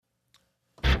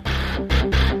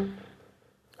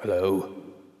Hello?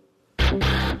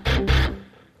 Can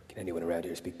anyone around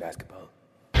here speak basketball?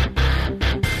 There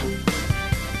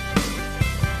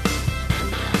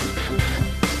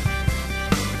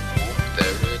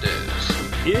it is.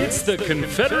 It's the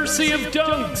Confederacy of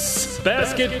Dunks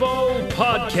Basketball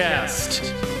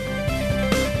Podcast.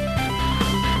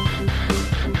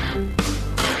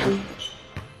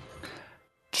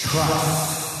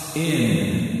 Trust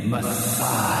in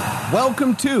Messiah.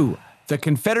 Welcome to the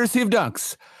Confederacy of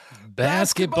Dunks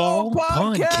Basketball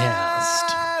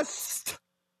Podcast.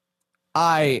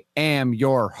 I am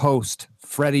your host,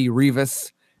 Freddie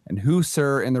Rivas. And who,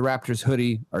 sir, in the Raptors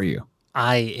hoodie are you?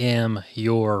 I am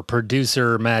your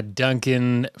producer, Matt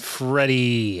Duncan.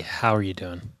 Freddie, how are you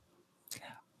doing?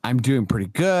 I'm doing pretty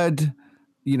good.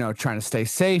 You know, trying to stay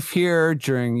safe here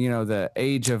during, the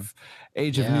age of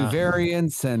new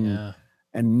variants and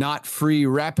not free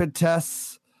rapid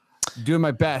tests. Doing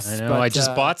my best. I know. I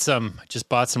just bought some.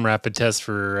 Rapid tests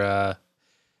for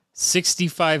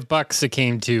 $65. It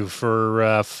came to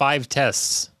for 5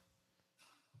 tests.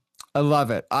 I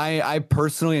love it. I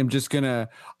personally am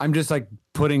I'm just like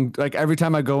putting, like, every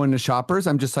time I go into Shoppers,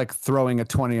 I'm just like throwing a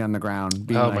 20 on the ground.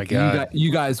 Being my God.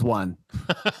 You guys won.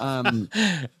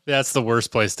 That's the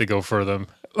worst place to go for them.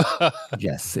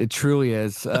 Yes, it truly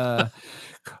is.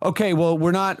 Okay, well,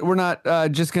 we're not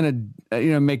just gonna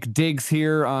make digs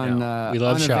here on we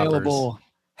love unavailable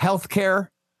healthcare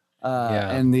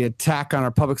and the attack on our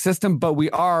public system, but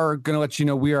we are gonna let you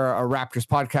know we are a Raptors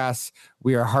podcast.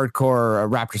 We are hardcore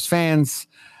Raptors fans.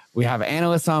 We have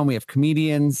analysts on, we have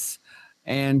comedians,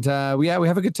 and we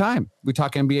have a good time. We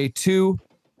talk NBA too.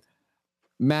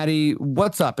 Maddie,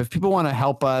 what's up? If people want to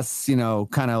help us,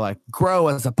 kind of like grow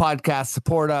as a podcast,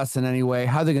 support us in any way,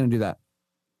 how are they going to do that?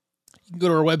 You can go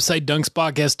to our website,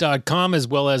 dunkspodcast.com, as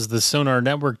well as the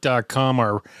sonarnetwork.com.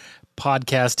 Our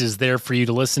podcast is there for you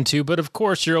to listen to. But of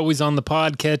course, you're always on the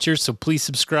podcatcher, so please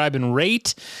subscribe and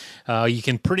rate. You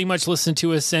can pretty much listen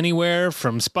to us anywhere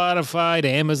from Spotify to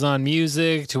Amazon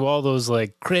Music to all those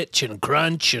like Critch and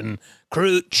Crunch and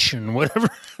Crooch and whatever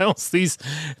else these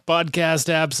podcast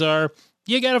apps are.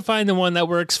 You got to find the one that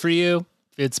works for you.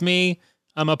 It's me.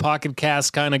 I'm a Pocket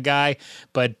Cast kind of guy,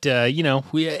 but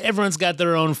everyone's got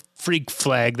their own freak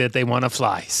flag that they want to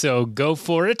fly. So go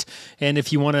for it. And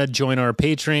if you want to join our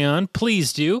Patreon,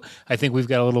 please do. I think we've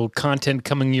got a little content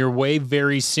coming your way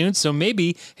very soon. So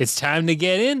maybe it's time to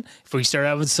get in. If we start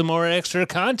having some more extra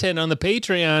content on the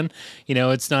Patreon,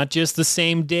 it's not just the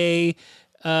same day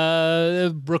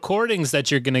recordings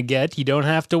that you're gonna get. You don't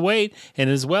have to wait, and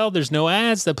as well, there's no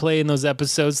ads that play in those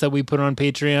episodes that we put on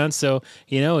Patreon. So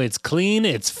it's clean,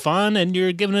 it's fun, and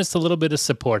you're giving us a little bit of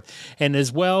support. And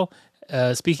as well,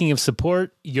 speaking of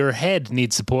support, your head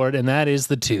needs support, and that is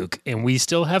the toque. And we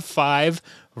still have 5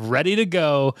 ready to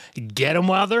go. Get them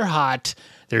while they're hot.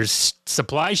 There's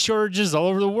supply shortages all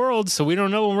over the world, so we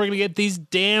don't know when we're gonna get these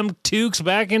damn toques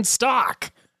back in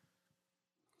stock.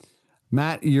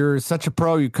 Matt, you're such a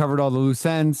pro. You covered all the loose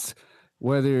ends.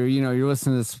 Whether you're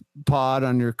listening to this pod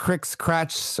on your cricks,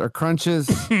 cratches, or crunches,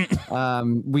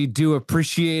 we do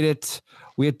appreciate it.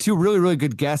 We had 2 really, really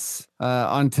good guests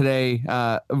on today.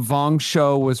 Vong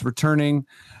Show was returning.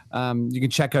 You can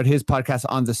check out his podcast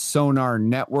on the Sonar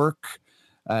Network.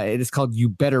 It is called "You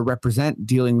Better Represent,"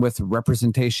 dealing with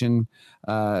representation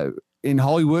in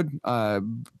Hollywood,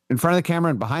 in front of the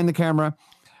camera and behind the camera.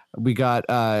 We got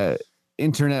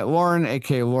Internet Lauren,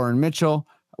 aka Lauren Mitchell,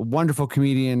 a wonderful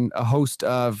comedian, a host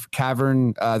of the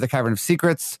Cavern of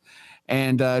Secrets,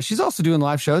 and she's also doing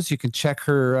live shows. You can check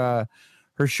her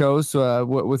shows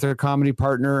with her comedy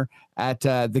partner at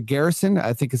the Garrison.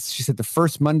 I think she said the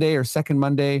first Monday or second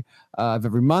Monday of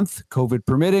every month, COVID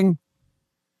permitting.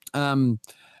 Man,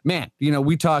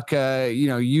 we talk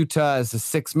Utah as a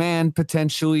 6-man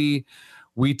potentially.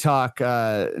 We talk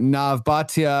Nav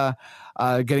Bhatia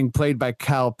getting played by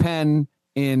Kal Penn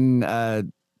in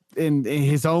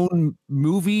his own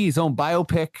movie, his own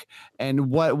biopic, and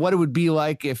what it would be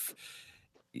like if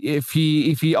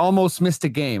he almost missed a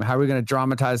game. How are we going to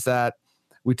dramatize that?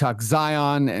 We talk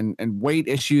Zion and weight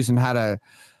issues and how to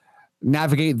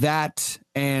navigate that,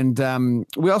 and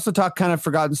we also talk kind of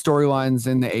forgotten storylines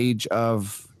in the age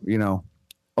of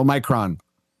Omicron.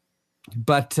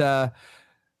 But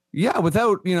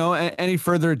without any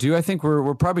further ado, I think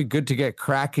we're probably good to get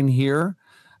cracking here.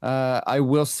 I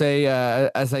will say,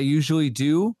 as I usually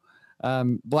do,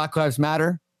 Black Lives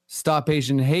Matter, stop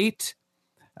Asian hate,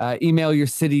 email your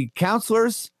city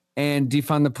councilors, and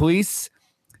defund the police.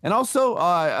 And also,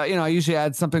 I usually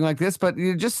add something like this, but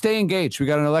just stay engaged. We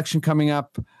got an election coming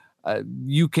up.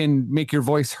 You can make your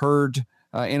voice heard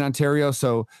in Ontario,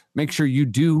 so make sure you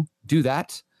do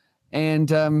that. And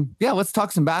yeah, let's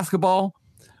talk some basketball.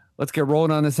 Let's get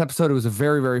rolling on this episode. It was a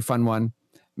very, very fun one.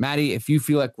 Maddie, if you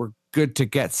feel like we're good to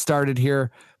get started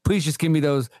here, please just give me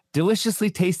those deliciously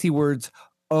tasty words.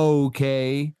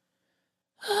 Okay.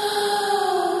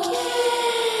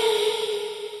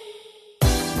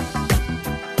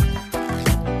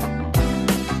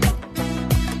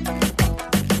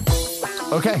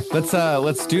 Okay,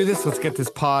 let's do this. Let's get this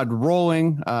pod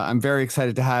rolling. I'm very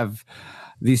excited to have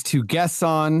these two guests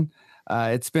on.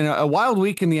 It's been a wild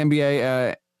week in the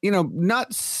NBA.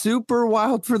 Not super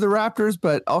wild for the Raptors,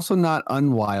 but also not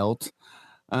unwild.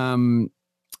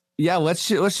 Let's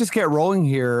just get rolling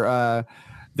here.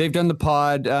 They've done the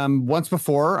pod once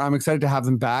before. I'm excited to have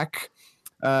them back.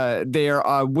 They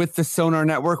are with the Sonar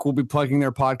Network. We'll be plugging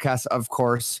their podcast, of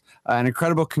course. An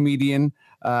incredible comedian,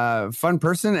 fun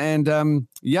person, and I'm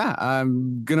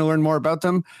gonna learn more about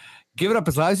them. Give it up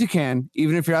as loud as you can,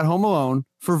 even if you're at home alone,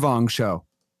 for Vong Show.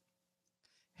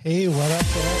 Hey, what up?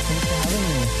 Thanks for having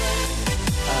me.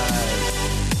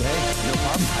 Hey, no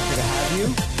problem. Happy to have you.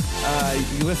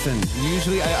 Listen,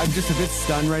 usually I'm just a bit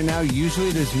stunned right now. Usually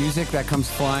there's music that comes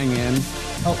flying in.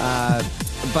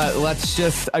 But let's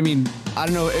just, I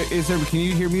don't know. Can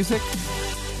you hear music?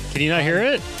 Can you not hear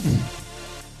it?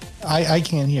 I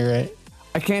can't hear it.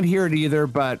 I can't hear it either,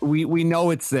 but we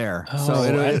know it's there. So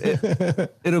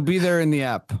it'll be there in the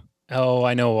app. Oh,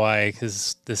 I know why,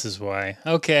 because this is why.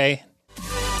 Okay.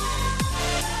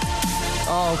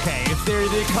 Okay,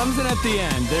 it comes in at the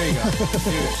end. There you go.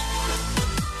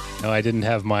 No, I didn't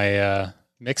have my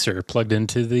mixer plugged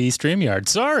into the StreamYard.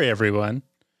 Sorry, everyone.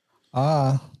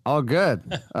 All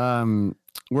good.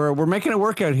 We're making it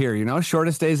work out here,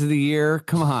 shortest days of the year.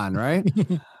 Come on, right?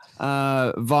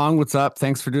 Vong, what's up?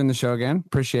 Thanks for doing the show again.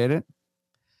 Appreciate it.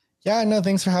 Yeah, no,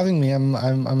 thanks for having me.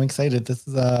 I'm excited. This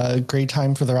is a great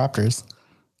time for the Raptors.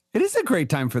 It is a great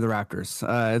time for the Raptors.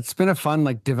 It's been a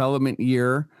fun development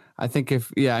year. I think I've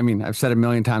said it a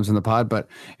million times in the pod, but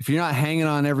if you're not hanging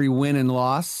on every win and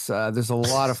loss, there's a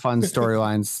lot of fun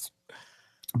storylines.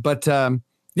 But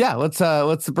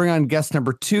let's bring on guest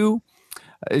number 2.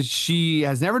 She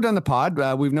has never done the pod.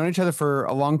 We've known each other for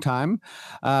a long time.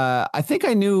 I think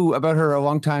I knew about her a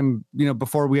long time,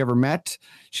 before we ever met.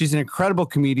 She's an incredible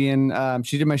comedian.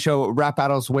 She did my show Rap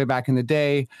Battles way back in the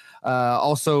day.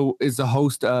 Also is the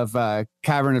host of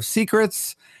Cavern of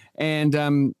Secrets.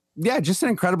 And just an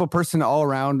incredible person all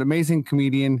around. Amazing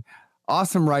comedian,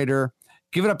 awesome writer.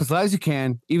 Give it up as loud as you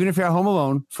can, even if you're at home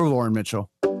alone, for Lauren Mitchell.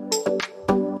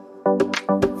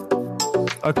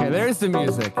 Okay, there's the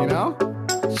music,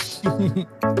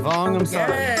 Vong, I'm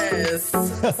sorry. Yes.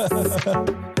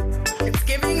 It's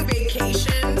giving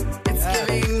vacation. It's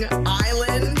giving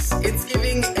island. It's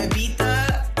giving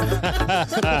Evita.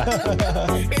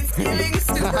 It's giving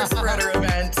super spreader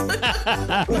event.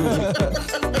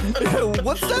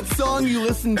 What's that song you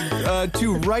listened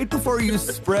to right before you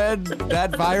spread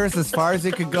that virus as far as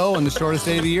it could go on the shortest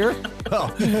day of the year?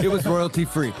 Oh, it was royalty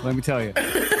free, let me tell you.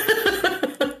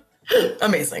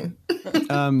 Amazing.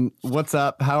 What's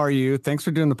up? How are you? Thanks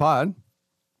for doing the pod.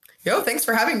 Yo, thanks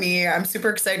for having me. I'm super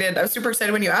excited. I was super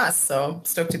excited when you asked, so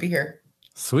stoked to be here.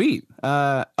 Sweet.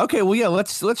 Okay, well, yeah,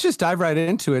 let's just dive right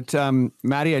into it.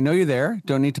 Maddie, I know you're there.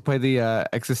 Don't need to play the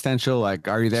existential,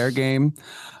 are you there game.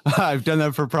 I've done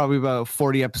that for probably about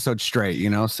 40 episodes straight,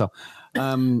 so.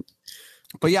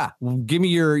 But yeah, give me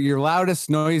your loudest,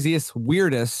 noisiest,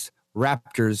 weirdest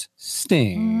Raptors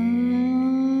sting.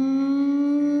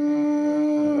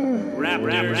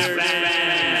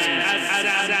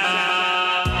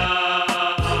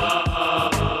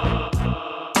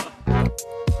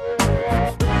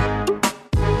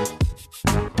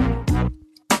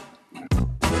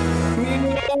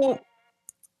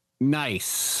 Nice.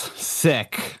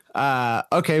 Sick.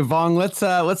 Okay, Vong,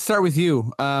 let's start with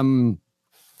you. I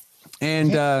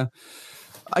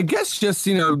guess just,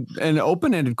 an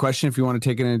open-ended question if you want to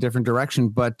take it in a different direction,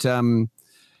 but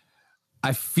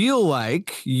I feel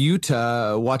like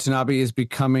Yuta Watanabe is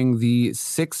becoming the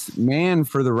sixth man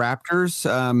for the Raptors.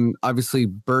 Obviously,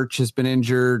 Birch has been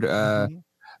injured.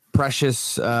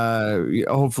 Precious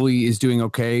hopefully is doing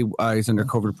okay. He's under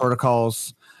COVID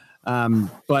protocols.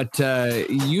 But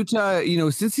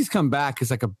Yuta, since he's come back, is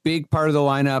a big part of the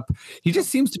lineup. He just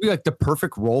seems to be the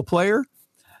perfect role player.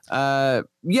 I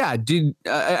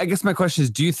guess my question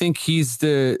is, do you think he's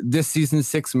this season's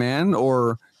sixth man,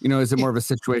 or is it more of a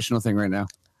situational thing right now?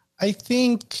 I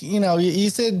think, you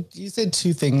said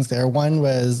two things there. One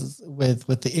was with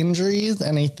the injuries,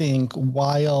 and I think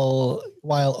while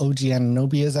OG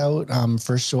Anunoby is out,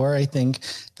 for sure, I think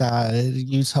that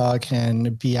Utah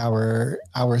can be our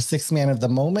sixth man of the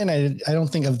moment. I don't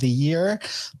think of the year,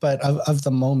 but of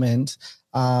the moment,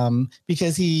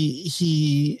 because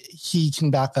he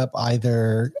can back up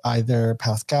either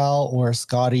Pascal or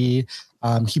Scotty.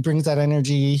 He brings that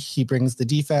energy. He brings the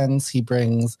defense. He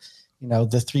brings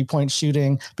the 3-point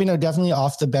shooting, but definitely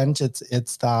off the bench,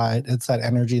 it's that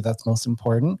energy that's most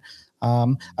important.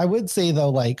 I would say though,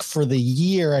 like for the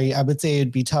year, I would say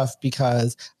it'd be tough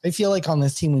because I feel like on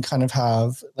this team we kind of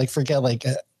have forget like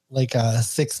a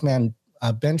 6-man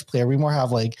bench player. We more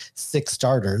have like 6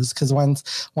 starters, because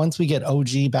once we get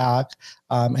OG back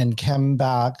and Kem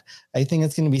back, I think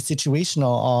it's going to be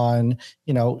situational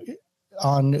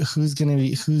on who's going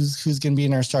to be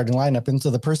in our starting lineup. And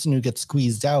so the person who gets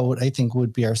squeezed out, I think,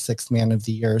 would be our 6th man of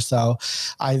the year. So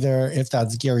either if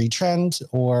that's Gary Trent,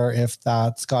 or if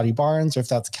that's Scotty Barnes, or if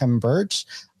that's Kem Birch,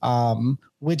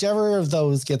 whichever of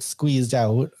those gets squeezed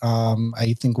out,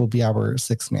 I think will be our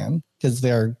 6th man, because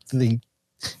they're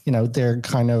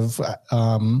kind of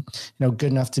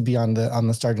good enough to be on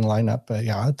the starting lineup. But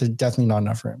yeah, they're definitely not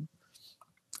enough for him.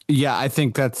 Yeah, I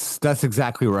think that's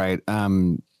exactly right.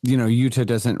 Utah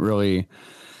doesn't really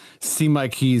seem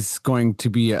like he's going to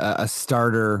be a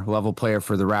starter level player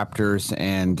for the Raptors,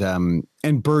 and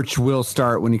Birch will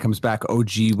start when he comes back.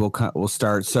 OG will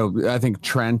start. So I think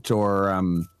Trent or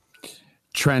who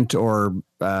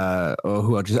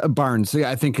else? Barnes. So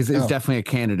yeah, I think is definitely a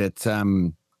candidate.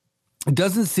 It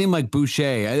doesn't seem like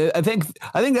Boucher. I think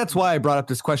that's why I brought up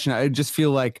this question. I just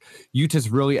feel like Utah's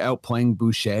really outplaying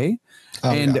Boucher.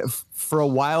 For a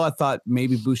while, I thought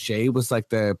maybe Boucher was like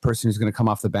the person who's going to come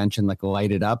off the bench and like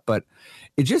light it up. But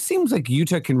it just seems like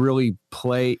Utah can really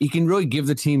play. He can really give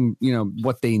the team,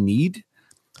 what they need.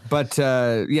 But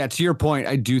to your point,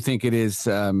 I do think it is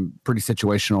pretty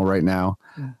situational right now.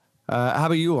 How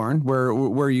about you, Lauren? Where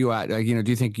are you at? Do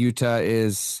you think Utah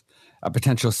is a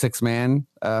potential 6th man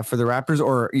for the Raptors,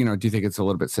 or do you think it's a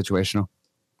little bit situational?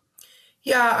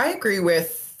 Yeah, I agree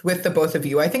with the both of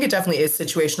you. I think it definitely is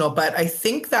situational, but I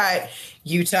think that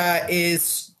Utah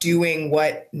is doing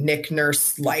what Nick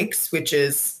Nurse likes, which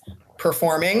is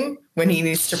performing when he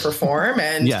needs to perform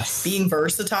and being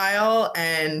versatile.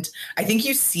 And I think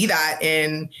you see that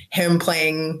in him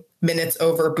playing minutes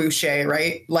over Boucher,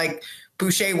 right? Like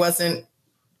Boucher wasn't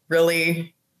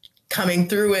really coming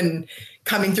through in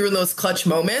those clutch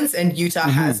moments, and Utah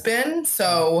has been.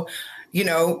 So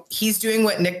he's doing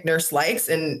what Nick Nurse likes.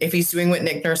 And if he's doing what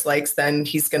Nick Nurse likes, then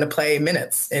he's going to play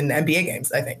minutes in NBA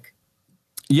games, I think.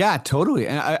 Yeah, totally.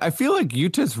 And I feel like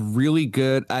Utah's really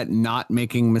good at not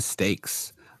making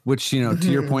mistakes, which, to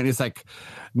your point, is like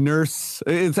Nurse.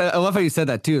 I love how you said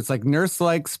that too. It's like Nurse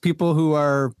likes people who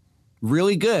are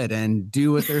really good and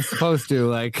do what they're supposed to,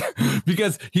 like,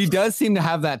 because he does seem to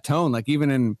have that tone. Like even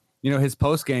in, his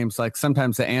post games, like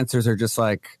sometimes the answers are just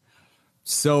like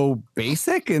so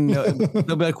basic, and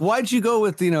they'll be like, why'd you go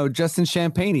with Justin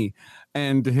Champagnie?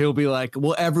 And he'll be like,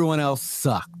 well, everyone else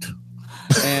sucked.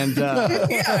 And he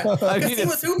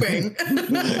was hooping.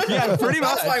 Yeah, pretty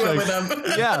much. That's why I went with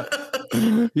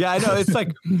him. Yeah, I know. It's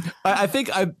like I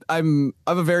think I'm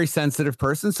a very sensitive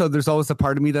person, so there's always a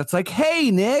part of me that's like,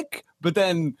 hey, Nick, but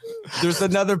then there's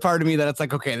another part of me that it's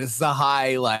like, okay, this is a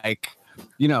high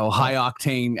high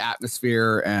octane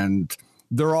atmosphere, and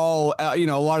they're all, a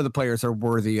lot of the players are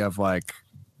worthy of like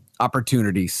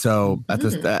opportunity. So at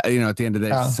this, at the end of the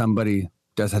day, somebody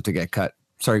does have to get cut.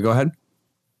 Sorry, go ahead.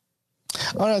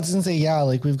 Oh, no, I was gonna say,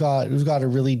 like we've got a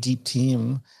really deep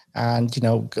team, and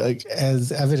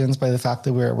as evidenced by the fact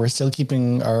that we're still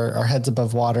keeping our heads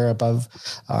above water, above,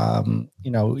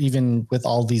 even with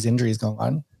all these injuries going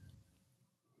on.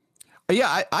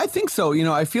 Yeah, I think so.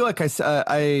 I feel like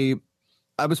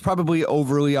I was probably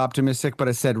overly optimistic, but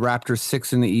I said Raptors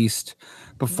 6 in the East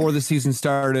before the season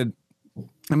started.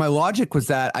 And my logic was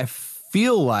that I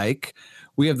feel like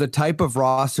we have the type of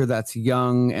roster that's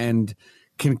young and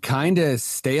can kind of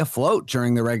stay afloat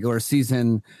during the regular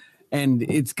season. And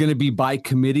it's going to be by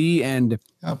committee. And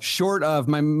short of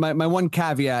my one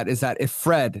caveat is that if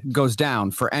Fred goes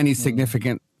down for any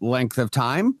significant length of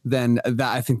time, then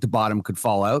that I think the bottom could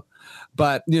fall out.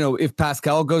 But, if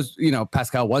Pascal goes,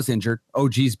 Pascal was injured,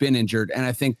 OG's been injured. And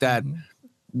I think that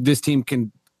this team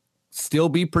can still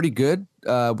be pretty good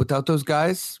without those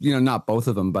guys, not both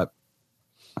of them, but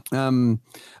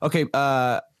okay.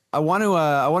 I want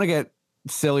to get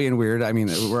silly and weird. I mean,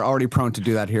 we're already prone to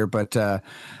do that here, but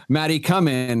Maddie, come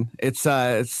in. It's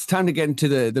time to get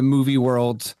into the movie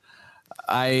world.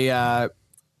 I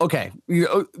okay,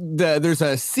 there's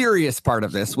a serious part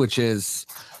of this, which is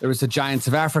there was a Giants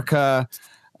of Africa,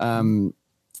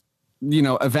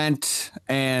 event,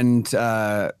 and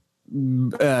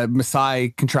Masai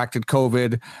contracted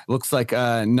COVID. Looks like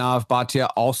Nav Bhatia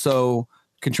also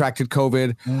contracted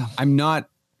COVID. I'm not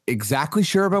exactly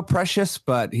sure about Precious,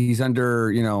 but he's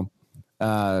under,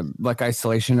 like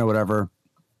isolation or whatever.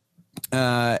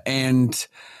 And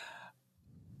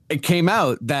it came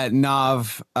out that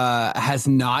Nav has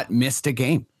not missed a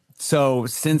game. So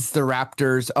since the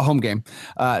Raptors, a home game,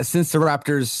 since the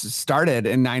Raptors started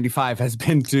in 95 has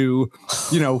been to,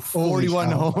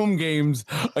 41 home games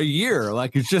a year.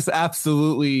 Like it's just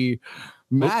absolutely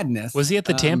madness. Was he at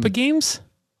the Tampa games?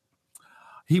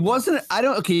 He wasn't.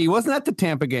 He wasn't at the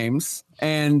Tampa games,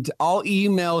 and I'll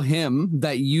email him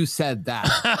that you said that.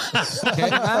 Okay,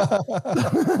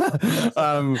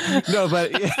 no,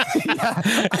 but yeah,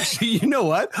 actually, you know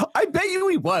what? I bet you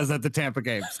he was at the Tampa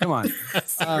games. Come on,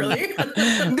 Really?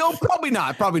 No, probably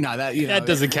not. Probably not. That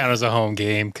Doesn't count as a home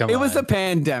game. Come on, it was a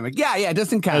pandemic. Yeah, it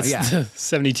doesn't count. That's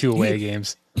 72 away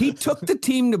games. He took the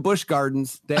team to Busch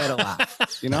Gardens. They had a laugh,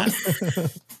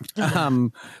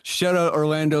 Shout out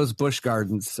Orlando's Busch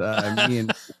Gardens. Me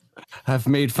and have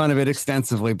made fun of it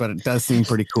extensively, but it does seem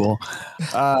pretty cool.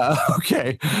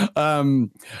 Okay.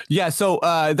 So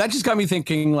that just got me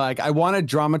thinking, like, I want a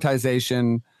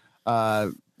dramatization,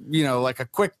 like a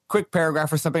quick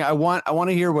paragraph or something. I want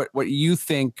to hear what you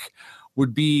think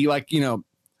would be like,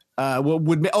 what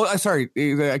would be,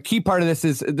 a key part of this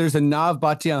is there's a Nav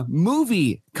Bhatia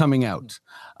movie coming out.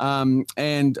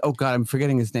 And oh God, I'm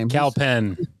forgetting his name. Kal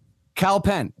Penn.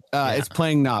 Is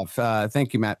playing Nav.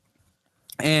 Thank you, Matt.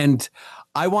 And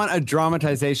I want a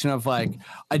dramatization of like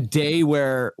a day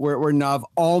where Nav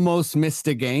almost missed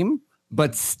a game,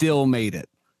 but still made it.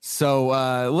 So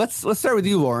let's start with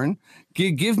you, Lauren.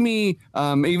 Give me,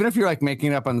 even if you're like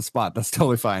making it up on the spot, that's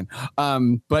totally fine.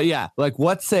 But yeah, like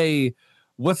what's a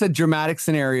dramatic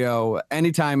scenario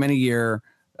anytime, any year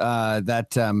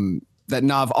that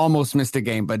Nav almost missed a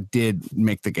game but did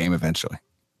make the game eventually?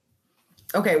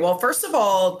 Okay, well, first of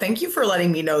all, thank you for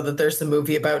letting me know that there's a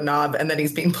movie about Nav and that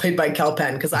he's being played by Kal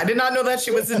Penn, because I did not know that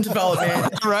she was in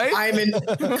development. Right?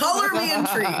 Color me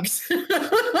intrigued.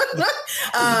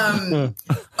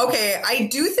 Okay, I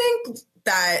do think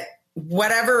that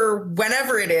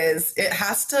whenever it is, it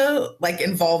has to like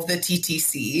involve the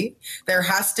TTC. There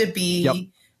has to be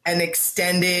an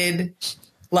extended,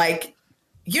 like,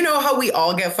 you know how we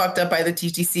all get fucked up by the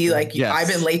TTC? Like, I've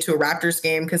been late to a Raptors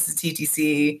game because the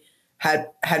TTC had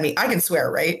me. I can swear,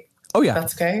 right? Oh yeah,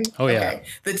 that's okay. Oh yeah, okay.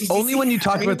 The TTC only when you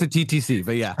talk about the TTC,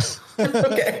 but yeah.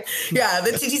 Okay, yeah, the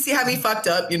TTC had me fucked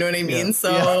up. You know what I mean? Yeah.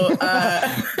 So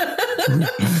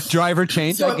driver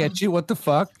change. So, I get you. What the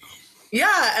fuck?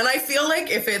 Yeah, and I feel like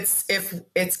if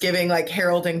it's giving like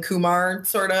Harold and Kumar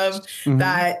sort of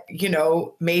that,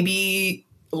 maybe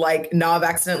like Nav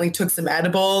accidentally took some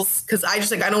edibles, because I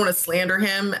don't want to slander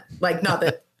him. Like, not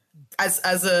that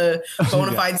as a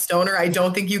bona fide stoner, I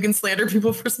don't think you can slander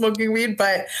people for smoking weed,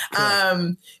 but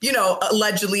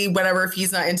allegedly, whatever, if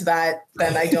he's not into that,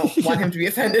 then I don't want him to be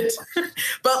offended.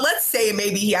 But let's say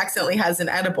maybe he accidentally has an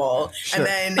edible, and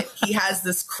then he has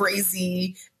this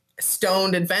crazy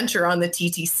stoned adventure on the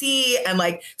TTC, and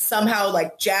like somehow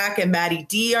like Jack and Maddie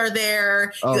D are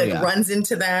there. He runs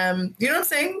into them. You know what I'm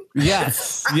saying?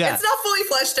 Yes. It's not fully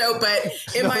fleshed out, but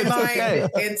in my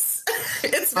mind, it's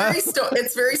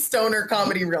very stoner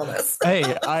comedy realness.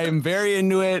 Hey, I'm very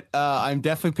into it. I'm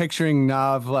definitely picturing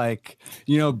Nav like,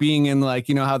 being in like,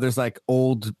 how there's like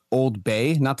Old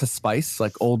Bay, not to spice,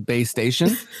 like Old Bay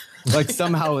Station. Like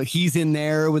somehow he's in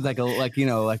there with like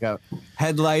a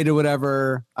headlight or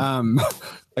whatever. I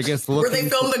guess where they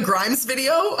filmed the Grimes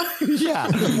video. Yeah,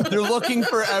 they're looking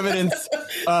for evidence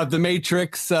of the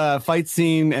Matrix fight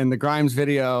scene and the Grimes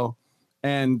video,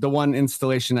 and the one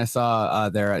installation I saw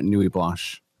there at Nuit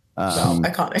Blanche.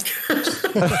 Iconic.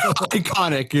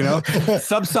 Iconic,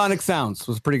 Subsonic Sounds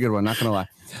was a pretty good one, not gonna lie.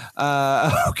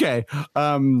 Okay.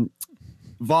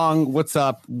 Vong, what's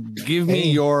up? Give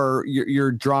me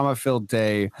your drama-filled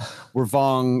day. We're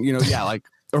Vong,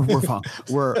 we're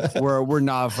Vong. We're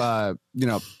Nav,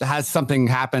 has something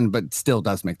happen, but still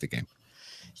does make the game.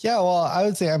 Yeah, well, I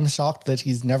would say I'm shocked that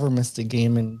he's never missed a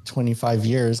game in 25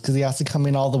 years, because he has to come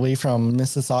in all the way from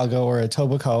Mississauga or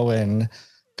Etobicoke, and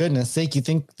goodness sake, you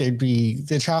think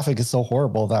the traffic is so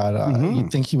horrible that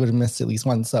you'd think he would have missed at least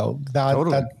one. So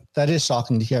that is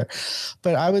shocking to hear.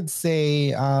 But I would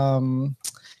say,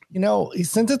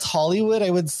 since it's Hollywood, I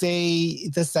would say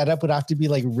the setup would have to be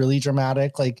like really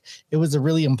dramatic. Like it was a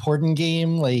really important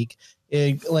game.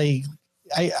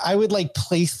 I would like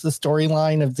place the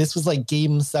storyline of this was like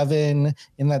game 7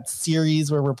 in that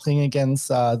series where we're playing against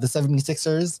the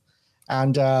 76ers,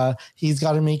 and he's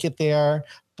got to make it there.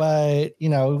 But, you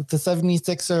know, the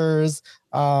 76ers,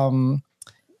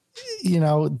 you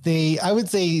know, I would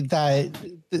say that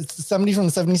somebody from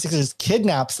the 76ers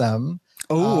kidnaps them.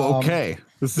 Oh, okay.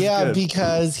 This is good.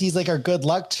 Because he's like our good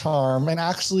luck charm. And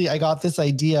actually, I got this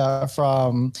idea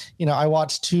from, you know, I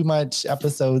watched too much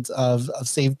episodes of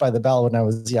Saved by the Bell when I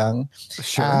was young.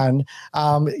 Sure. And,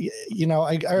 you know,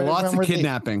 I lots of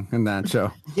kidnapping in that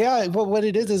show. Yeah. But what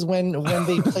it is when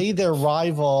they play their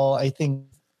rival, I think,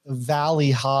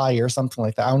 Valley High or something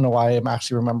like that. I don't know why I'm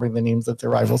actually remembering the names of their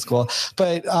rival school,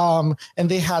 but and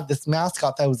they had this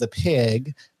mascot that was a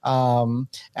pig,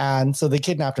 and so they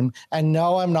kidnapped him. And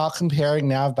no, I'm not comparing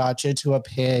Nav Batcha to a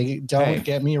pig. Don't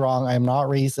get me wrong. I'm not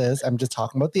racist. I'm just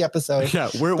talking about the episode.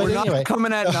 Yeah, we're not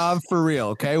coming at Nav for real,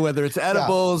 okay? Whether it's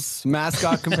edibles,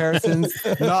 mascot comparisons,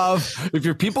 Nav. If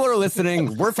your people are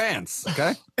listening, we're fans,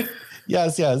 okay?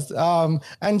 Yes.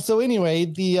 And so anyway,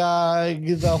 the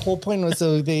whole point was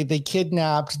so they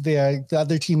kidnapped the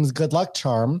other team's good luck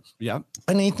charm. Yeah.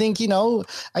 And I think, you know,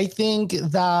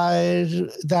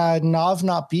 that Nav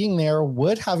not being there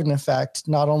would have an effect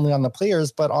not only on the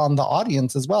players, but on the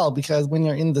audience as well. Because when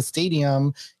you're in the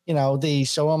stadium, you know, they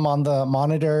show him on the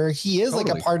monitor. He is like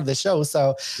a part of the show.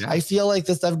 So I feel like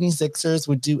the 76ers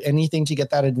would do anything to get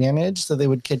that advantage. So they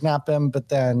would kidnap him. But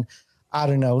then, I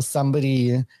don't know,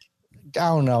 somebody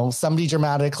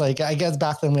dramatic. Like, I guess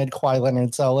back then we had Kawhi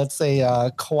Leonard. So let's say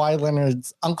Kawhi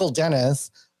Leonard's Uncle Dennis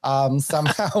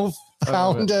somehow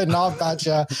found Nav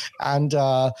Batcha and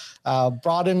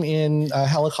brought him in a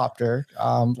helicopter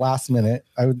last minute.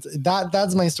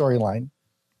 That's my storyline.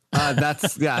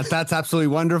 That's absolutely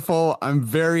wonderful. I'm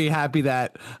very happy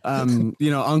that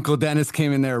you know, Uncle Dennis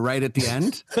came in there right at the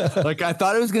end. Like, I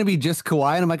thought it was going to be just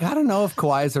Kawhi, and I'm like, I don't know if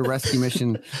Kawhi is a rescue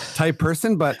mission type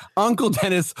person, but Uncle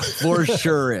Dennis for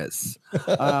sure is.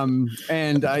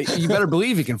 And you better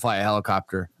believe he can fly a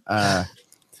helicopter.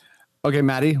 Okay,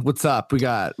 Maddie, what's up? We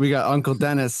got Uncle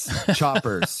Dennis,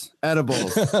 choppers,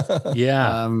 edibles.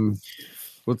 Yeah.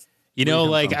 You know,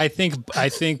 like, from? I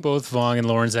think both Vong and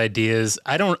Lauren's ideas,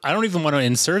 I don't even want to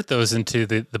insert those into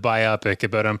the biopic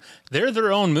about them. They're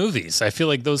their own movies. I feel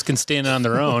like those can stand on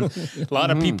their own. A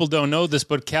lot of people don't know this,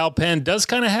 but Kal Penn does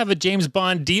kind of have a James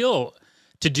Bond deal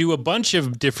to do a bunch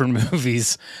of different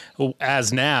movies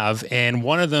as Nav, and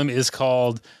one of them is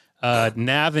called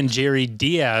Nav and Jerry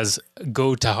Diaz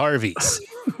Go to Harvey's.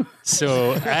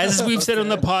 So, as we've said on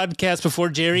the podcast before,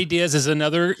 Jerry Diaz is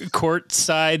another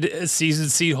courtside season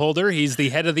seat holder. He's the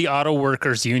head of the Auto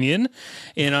Workers Union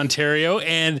in Ontario.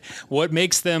 And what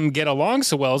makes them get along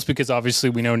so well is because obviously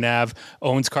we know Nav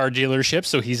owns car dealerships,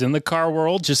 so he's in the car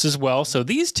world just as well. So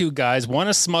these two guys want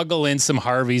to smuggle in some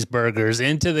Harvey's burgers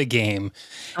into the game.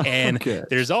 And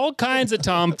there's all kinds of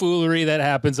tomfoolery that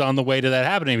happens on the way to that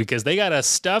happening because they got to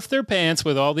stuff their pants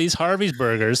with all these Harvey's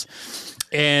burgers.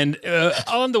 And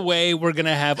on the way, we're going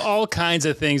to have all kinds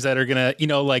of things that are going to, you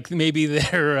know, like maybe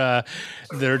they're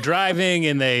driving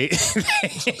and they're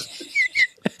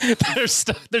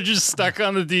just stuck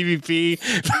on the DVP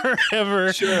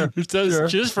forever. Sure.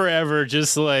 Just forever.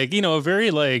 Just like, you know, a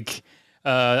very like,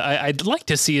 I'd like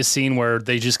to see a scene where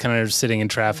they just kind of are sitting in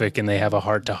traffic and they have a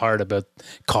heart to heart about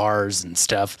cars and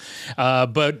stuff.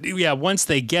 But yeah, once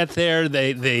they get there,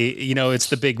 they, you know, it's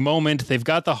the big moment. They've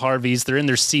got the Harveys. They're in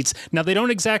their seats. Now they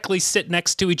don't exactly sit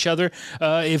next to each other.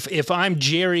 If I'm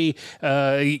Jerry,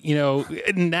 you know,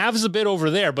 Nav's a bit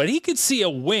over there, but he could see a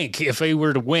wink if he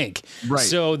were to wink. Right.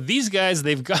 So these guys,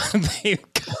 they've got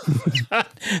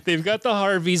the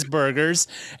Harvey's burgers,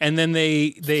 and then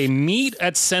they meet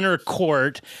at center court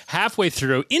halfway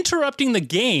through, interrupting the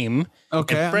game.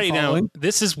 Okay, and Freddie, now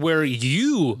this is where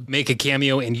you make a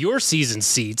cameo in your season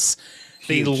seats. Huge.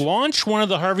 They launch one of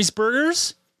the Harvey's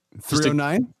burgers.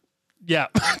 309? Yeah,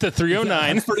 the 309.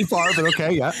 Yeah, that's pretty far, but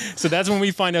okay, yeah. So that's when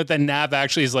we find out that Nav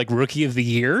actually is like Rookie of the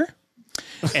Year.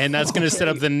 And that's going to set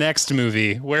up the next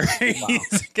movie where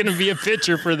he's going to be a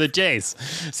pitcher for the Jays.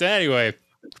 So anyway,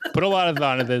 put a lot of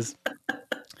thought into this.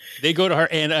 They go to her,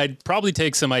 and I'd probably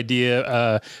take some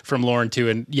idea from Lauren too.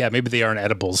 And yeah, maybe they aren't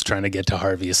edibles trying to get to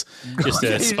Harvey's just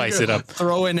to spice it up.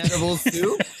 Throw in edibles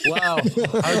too? Wow.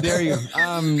 How dare you?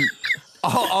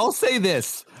 I'll say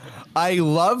this. I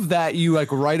love that you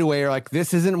like right away are like,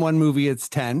 this isn't one movie, it's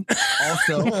 10.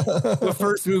 Also, the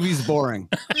first movie's boring.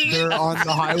 They're on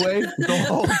the highway the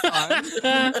whole time.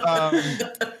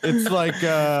 It's like,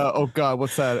 oh God,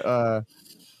 what's that?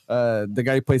 The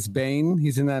guy who plays Bane,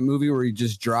 he's in that movie where he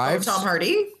just drives. Oh, Tom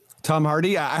Hardy? Tom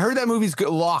Hardy. I heard that movie's good.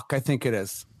 Locke, I think it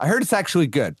is. I heard it's actually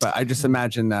good, but I just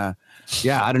imagine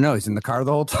Yeah, I don't know. He's in the car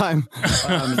the whole time.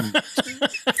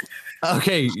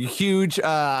 Okay, huge.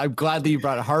 I'm glad that you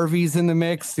brought Harvey's in the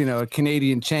mix. You know, a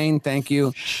Canadian chain. Thank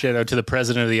you. Shout out to the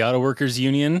president of the Auto Workers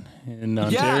Union in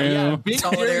Ontario. Big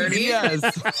Solidarity.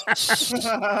 Yes.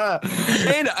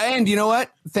 and you know what?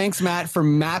 Thanks, Matt, for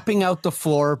mapping out the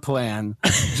floor plan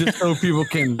just so people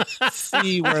can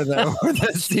see where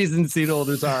the season seat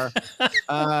holders are.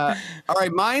 All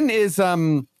right, mine is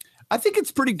I think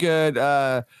it's pretty good.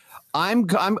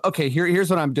 I'm okay. Here's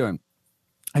what I'm doing.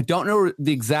 I don't know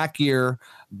the exact year,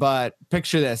 but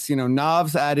picture this, you know,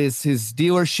 Nov's at his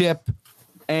dealership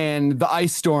and the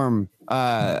ice storm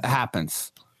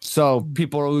happens. So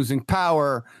people are losing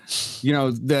power. You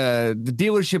know, the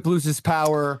dealership loses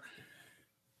power.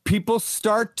 People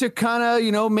start to kind of,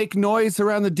 you know, make noise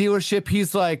around the dealership.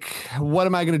 He's like, what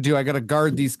am I going to do? I got to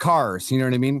guard these cars. You know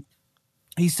what I mean?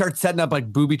 He starts setting up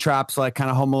like booby traps, like kind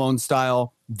of Home Alone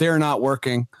style. They're not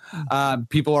working.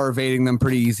 People are evading them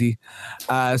pretty easy.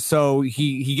 So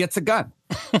he gets a gun.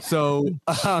 So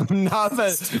Nav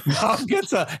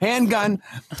gets a handgun.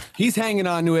 He's hanging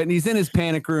on to it, and he's in his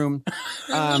panic room.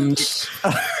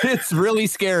 It's really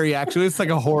scary, actually. It's like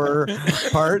a horror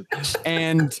part.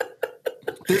 And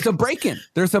there's a break-in.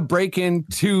 There's a break-in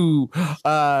to,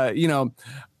 you know,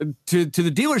 to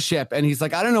the dealership. And he's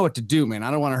like, I don't know what to do, man.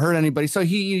 I don't want to hurt anybody. So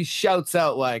he shouts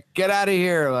out, like, get out of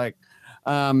here. Like,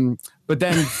 but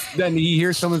then he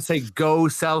hears someone say, go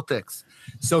Celtics.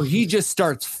 So he just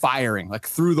starts firing like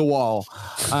through the wall.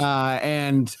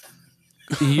 And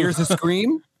he hears a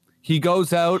scream. He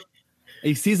goes out.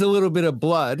 He sees a little bit of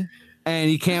blood and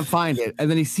he can't find it. And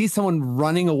then he sees someone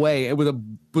running away with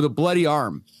a bloody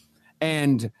arm.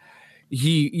 And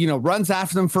he, you know, runs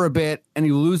after them for a bit and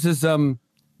he loses them.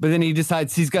 But then he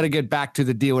decides he's got to get back to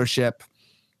the dealership.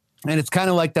 And it's kind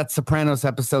of like that Sopranos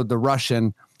episode, The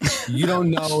Russian. You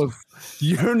don't know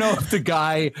if the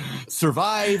guy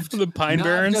survived. The Pine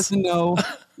Barrens. Doesn't know.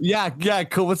 Yeah,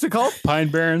 cool. What's it called? Pine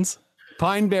Barrens.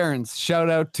 Pine Barrens. Shout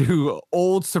out to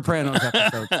old Sopranos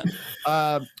episodes.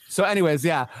 So anyways,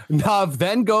 yeah. Nav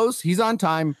then goes. He's on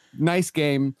time. Nice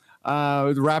game.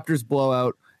 The Raptors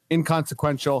blowout.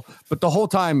 Inconsequential. But the whole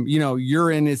time, you know, you're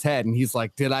in his head. And he's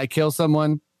like, did I kill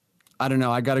someone? I don't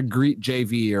know. I got to greet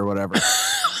JV or whatever.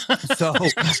 So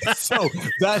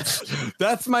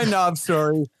that's my Nav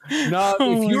story. Nav,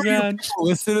 if you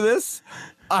listen to this,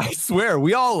 I swear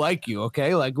we all like you.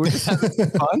 Okay, like we're just having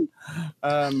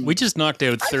fun. We just knocked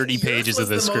out 30 pages of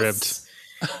the script.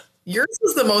 Yours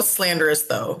was the most slanderous,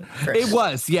 though. It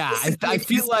was, yeah. I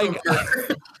feel like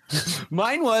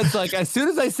mine was like as soon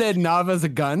as I said Nav has a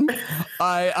gun,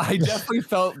 I definitely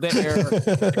felt the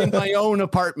air in my own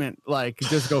apartment, like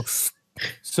just go.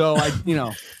 So I, you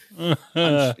know.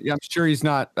 I'm sure he's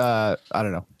not I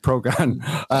don't know, pro gun.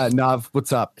 Nav,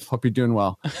 what's up? Hope you're doing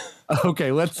well.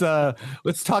 Okay, let's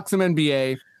talk some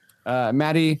NBA.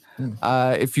 Maddie,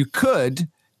 if you could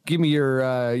give me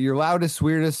your loudest,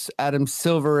 weirdest, Adam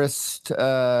Silverest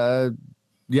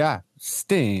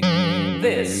sting.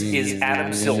 This is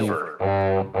Adam Silver.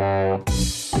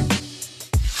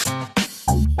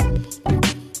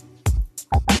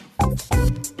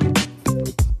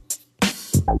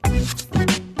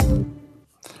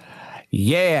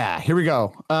 Yeah, here we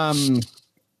go.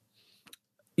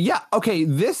 Okay.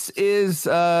 This is,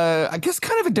 I guess,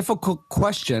 kind of a difficult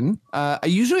question. I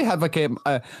usually have like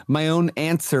my own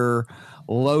answer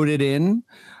loaded in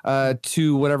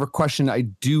to whatever question I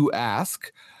do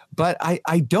ask, but I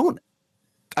don't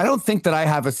think that I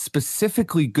have a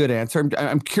specifically good answer.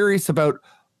 I'm curious about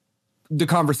the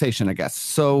conversation, I guess.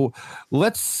 So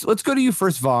let's go to you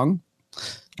first, Vong,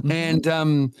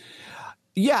 and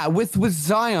yeah, with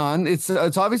Zion, it's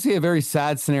obviously a very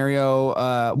sad scenario.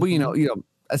 Well, you know,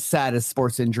 as sad as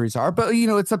sports injuries are, but you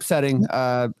know, it's upsetting.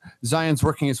 Zion's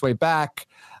working his way back.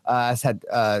 Has had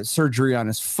surgery on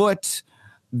his foot.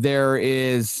 There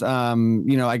is, you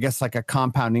know, I guess like a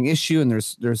compounding issue, and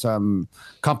there's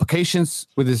complications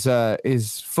with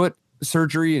his foot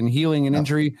surgery and healing and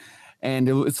injury. And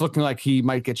it's looking like he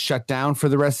might get shut down for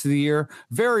the rest of the year.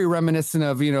 Very reminiscent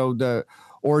of, you know, the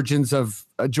origins of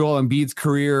Joel Embiid's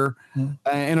career.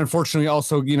 And unfortunately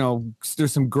also, you know,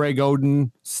 there's some Greg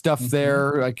Oden stuff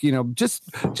there. Like, you know, just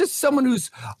someone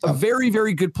who's a very,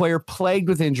 very good player, plagued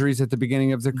with injuries at the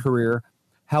beginning of their career.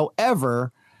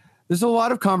 However, there's a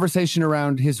lot of conversation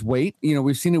around his weight. You know,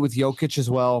 we've seen it with Jokic as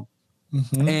well.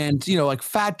 And, you know, like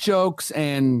fat jokes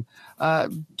and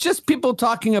just people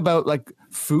talking about like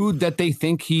food that they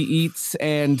think he eats.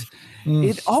 And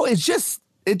it just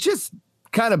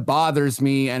kind of bothers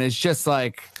me. And it's just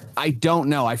like, I don't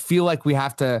know. I feel like we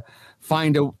have to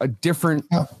find a different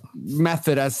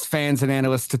method as fans and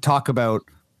analysts to talk about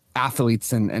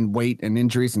athletes and weight and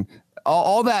injuries and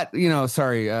all that,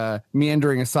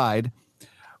 meandering aside,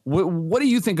 what do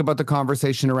you think about the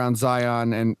conversation around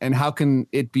Zion and how can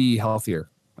it be healthier?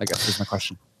 I guess is my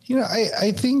question.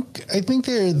 I think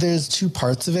there's two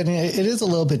parts of it, and it is a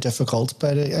little bit difficult,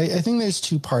 but I think there's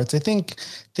two parts. I think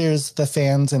there's the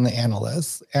fans and the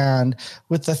analysts, and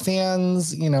with the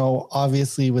fans,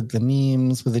 obviously with the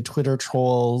memes, with the Twitter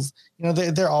trolls,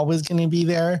 they're always going to be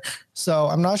there. So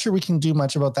I'm not sure we can do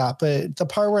much about that. But the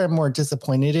part where I'm more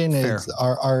disappointed in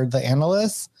are the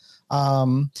analysts.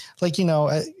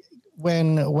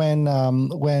 When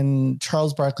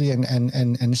Charles Barkley and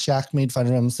Shaq made fun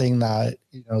of him, saying that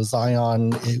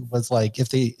Zion, it was like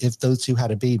if those two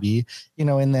had a baby,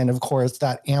 and then of course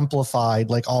that amplified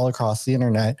like all across the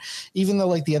internet, even though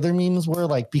like the other memes were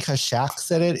like because Shaq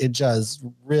said it just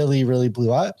really, really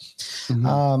blew up.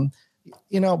 Mm-hmm.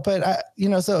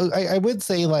 So I would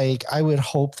say like I would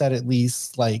hope that at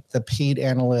least like the paid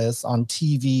analysts on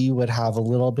TV would have a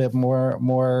little bit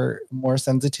more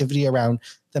sensitivity around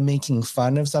the making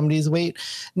fun of somebody's weight.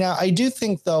 Now, I do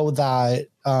think though that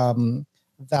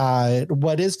that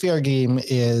what is fair game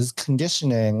is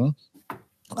conditioning,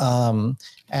 like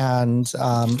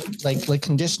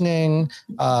conditioning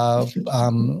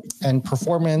and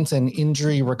performance and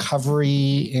injury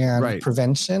recovery and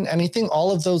prevention. And I think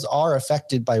all of those are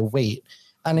affected by weight.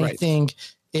 And I think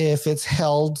if it's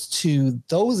held to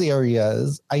those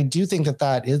areas, I do think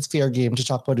that is fair game to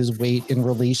talk about his weight in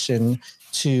relation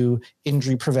to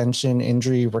injury prevention,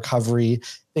 injury recovery,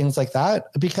 things like that,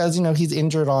 because he's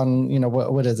injured on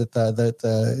what is it,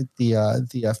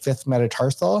 the fifth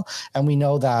metatarsal, and we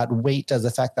know that weight does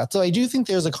affect that. So I do think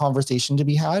there's a conversation to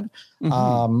be had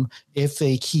if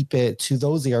they keep it to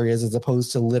those areas as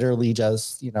opposed to literally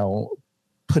just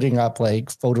putting up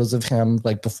like photos of him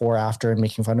like before, after, and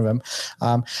making fun of him.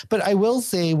 But I will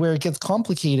say where it gets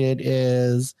complicated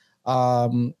is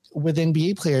with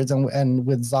NBA players and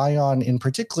with Zion in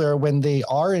particular, when they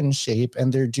are in shape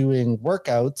and they're doing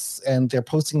workouts and they're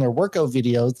posting their workout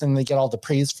videos, then they get all the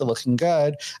praise for looking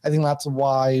good. I think that's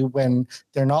why when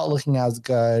they're not looking as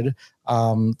good,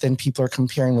 then people are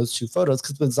comparing those two photos.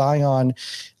 Because with Zion,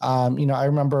 I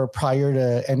remember prior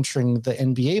to entering the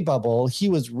NBA bubble, he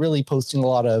was really posting a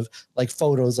lot of like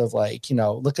photos of like,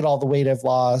 look at all the weight I've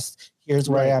lost. Here's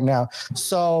where I am now.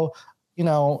 So,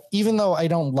 even though I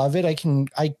don't love it, I can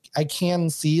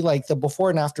see like the before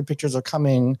and after pictures are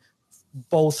coming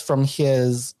both from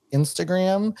his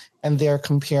Instagram, and they're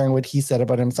comparing what he said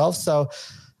about himself. So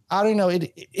I don't know. It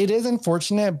is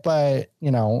unfortunate, but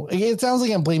it sounds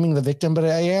like I'm blaming the victim, but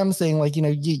I am saying like,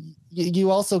 you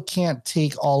also can't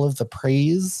take all of the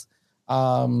praise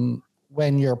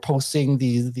when you're posting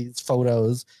these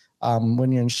photos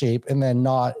when you're in shape, and then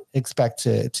not expect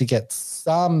to get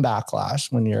some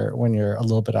backlash when you're a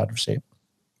little bit out of shape.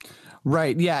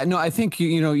 Right. Yeah. No, I think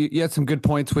you had some good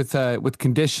points with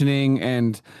conditioning,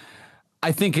 and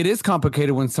I think it is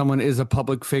complicated when someone is a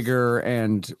public figure,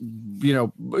 and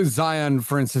Zion,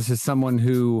 for instance, is someone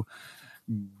who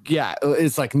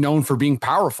is like known for being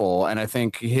powerful, and I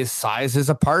think his size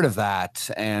is a part of that.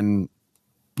 And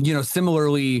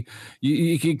similarly,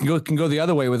 you can go the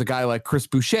other way with a guy like Chris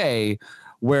Boucher,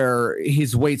 where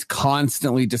his weight's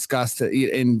constantly discussed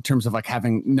in terms of like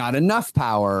having not enough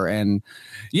power. And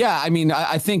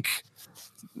I think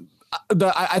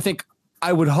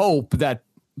I would hope that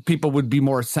people would be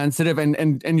more sensitive,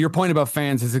 and your point about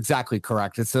fans is exactly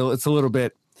correct. It's a little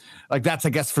bit like that's, I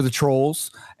guess, for the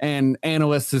trolls, and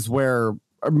analysts is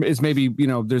maybe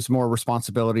there's more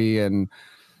responsibility, and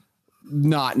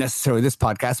not necessarily this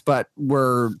podcast, but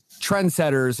we're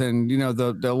trendsetters, and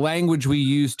the language we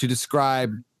use to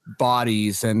describe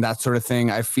bodies and that sort of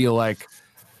thing, I feel like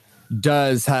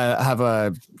does have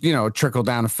a trickle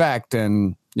down effect.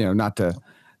 And not to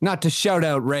shout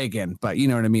out Reagan, but you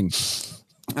know what I mean.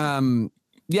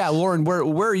 Lauren, where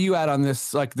are you at on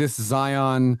this, like this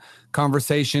Zion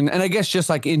conversation, and I guess just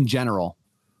like in general?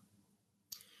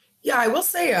 Yeah, I will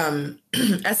say,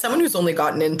 as someone who's only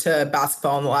gotten into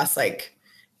basketball in the last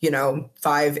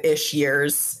 5-ish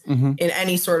years in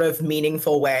any sort of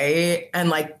meaningful way,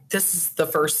 and like this is the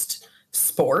first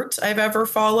sport I've ever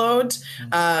followed,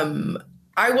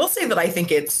 I will say that I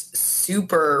think it's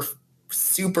super,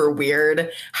 super weird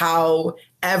how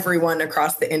everyone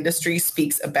across the industry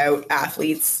speaks about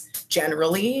athletes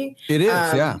generally. It is,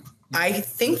 yeah. I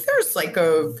think there's like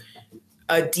a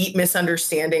deep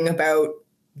misunderstanding about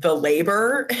the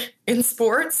labor in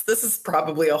sports. This is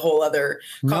probably a whole other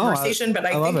conversation, but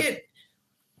I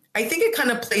think it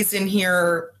kind of plays in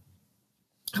here.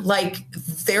 Like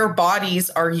their bodies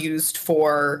are used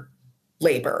for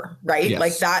labor, right? Yes.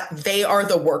 Like that, they are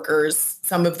the workers,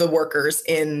 some of the workers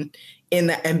in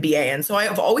the NBA. And so I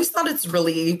have always thought it's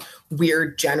really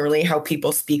weird generally how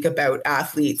people speak about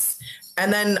athletes.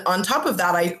 And then on top of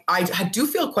that, I do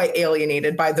feel quite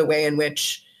alienated by the way in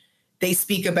which they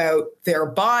speak about their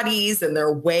bodies and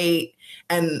their weight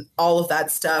and all of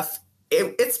that stuff.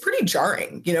 It's pretty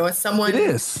jarring, you know, as someone, It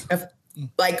is.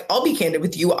 like, I'll be candid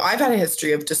with you. I've had a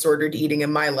history of disordered eating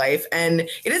in my life, and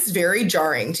it is very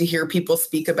jarring to hear people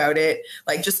speak about it,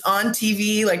 like just on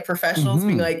TV, like professionals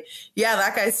being like, yeah,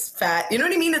 that guy's fat. You know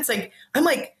what I mean? It's like, I'm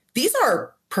like, these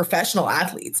are professional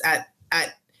athletes at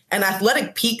an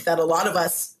athletic peak that a lot of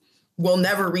us will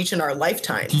never reach in our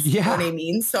lifetimes. Yeah. You know what I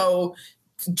mean? So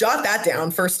jot that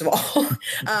down, first of all.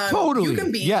 Totally. You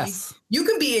can be, Yes. you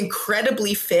can be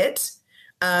incredibly fit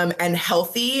and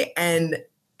healthy and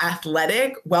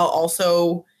athletic while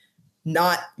also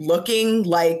not looking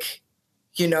like,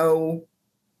 you know,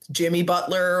 Jimmy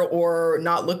Butler, or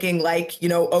not looking like, you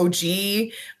know,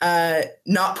 OG,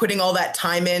 not putting all that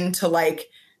time in to like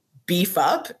beef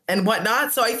up and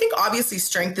whatnot. So I think obviously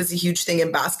strength is a huge thing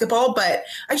in basketball, but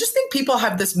I just think people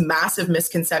have this massive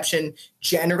misconception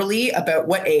generally about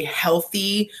what a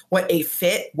healthy, what a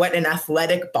fit, what an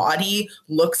athletic body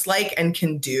looks like and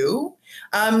can do.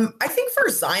 I think for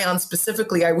Zion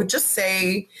specifically, I would just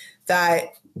say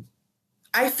that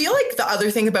I feel like the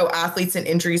other thing about athletes and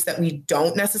injuries that we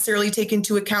don't necessarily take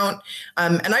into account,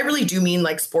 and I really do mean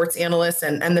like sports analysts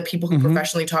and the people who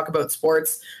professionally talk about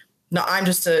sports. No, I'm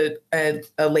just a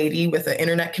lady with an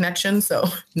internet connection, so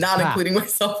not including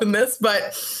myself in this,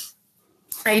 but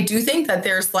I do think that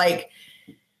there's like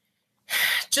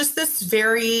just this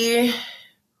very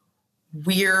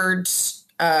weird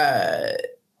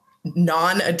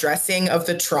non-addressing of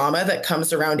the trauma that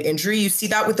comes around injury. You see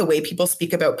that with the way people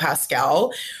speak about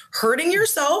Pascal. Hurting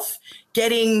yourself,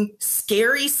 getting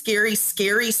scary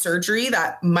surgery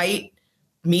that might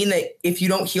mean that if you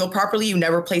don't heal properly, you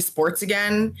never play sports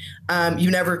again.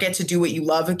 You never get to do what you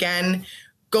love again.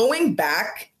 Going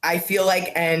back, I feel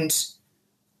like, and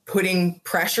putting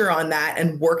pressure on that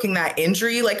and working that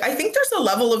injury, like I think there's a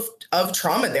level of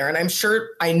trauma there. And I'm sure,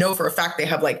 I know for a fact they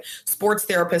have like sports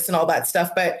therapists and all that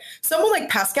stuff, but someone like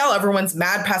Pascal, everyone's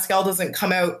mad Pascal doesn't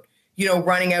come out, you know,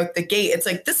 running out the gate. It's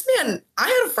like, this man, I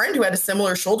had a friend who had a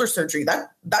similar shoulder surgery.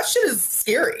 That shit is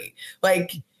scary.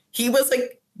 Like he was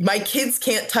like, my kids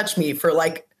can't touch me for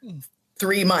like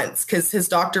 3 months because his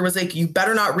doctor was like, you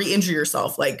better not re-injure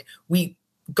yourself. Like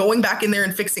going back in there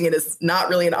and fixing it is not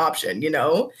really an option, you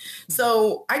know?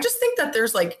 So I just think that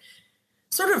there's like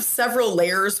sort of several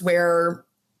layers where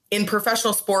in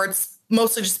professional sports,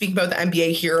 mostly just speaking about the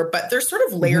NBA here, but there's sort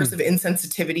of layers of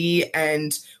insensitivity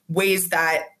and ways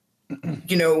that,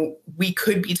 you know, we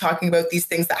could be talking about these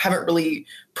things that haven't really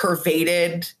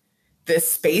pervaded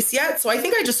this space yet. So I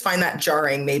think I just find that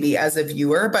jarring maybe as a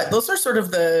viewer, but those are sort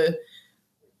of the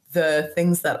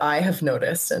things that I have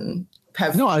noticed and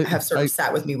have sort of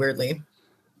sat with me weirdly.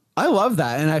 I love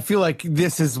that. And I feel like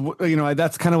this is, you know,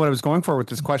 that's kind of what I was going for with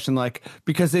this question, like,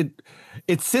 because it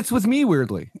sits with me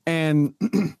weirdly. And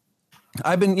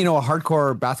I've been, you know, a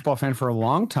hardcore basketball fan for a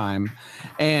long time.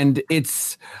 And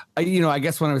it's, you know, I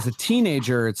guess when I was a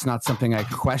teenager, it's not something I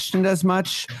questioned as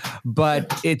much,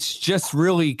 but it's just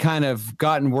really kind of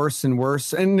gotten worse and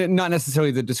worse. And not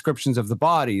necessarily the descriptions of the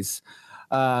bodies.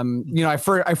 You know, I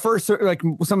first like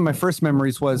some of my first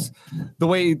memories was the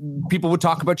way people would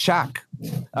talk about Shaq.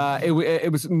 It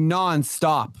was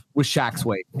nonstop with Shaq's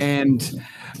weight, and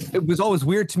it was always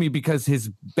weird to me because his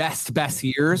best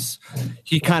years,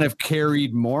 he kind of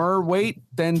carried more weight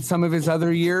than some of his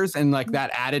other years, and like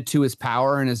that added to his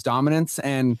power and his dominance.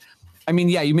 And I mean,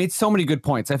 yeah, you made so many good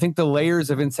points. I think the layers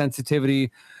of insensitivity,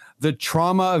 the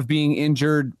trauma of being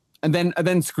injured, and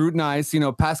then scrutinized. You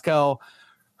know, Pascal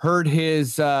hurt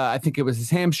his, I think it was his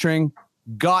hamstring,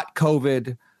 got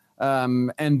COVID,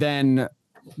 and then,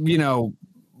 you know,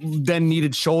 then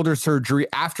needed shoulder surgery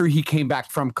after he came back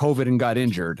from COVID and got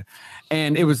injured.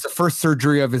 And it was the first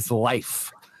surgery of his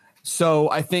life.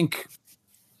 So I think,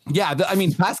 yeah, I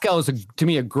mean, Pascal is, to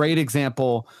me, a great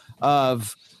example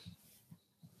of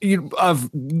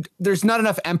there's not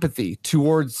enough empathy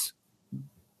towards,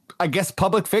 I guess,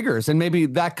 public figures. And maybe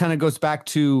that kind of goes back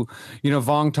to, you know,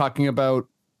 Vong talking about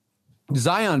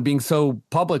Zion being so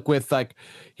public with like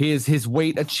his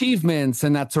weight achievements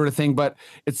and that sort of thing, but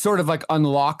it sort of like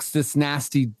unlocks this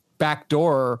nasty back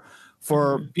door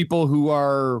for people who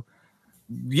are,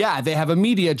 yeah, they have a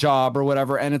media job or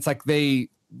whatever, and it's like they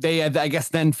I guess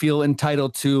then feel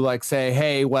entitled to like say,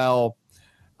 hey, well,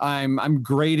 I'm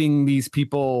grading these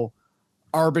people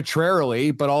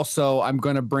arbitrarily, but also I'm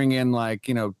going to bring in like,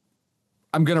 you know,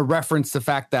 I'm going to reference the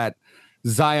fact that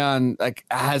Zion like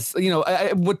has,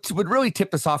 what really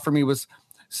tipped us off for me was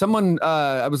someone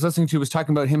I was listening to was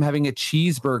talking about him having a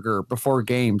cheeseburger before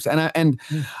games. And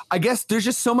I guess there's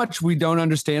just so much we don't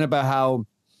understand about how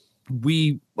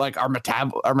we like our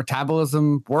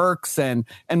metabolism works. And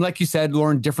like you said,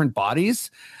 Lauren, different bodies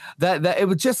that it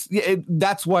would just,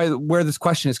 that's where this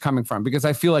question is coming from, because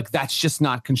I feel like that's just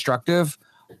not constructive,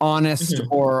 honest,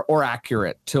 or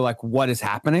accurate to like what is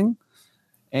happening.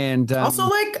 And also,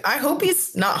 like, I hope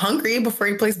he's not hungry before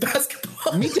he plays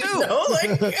basketball. Me too.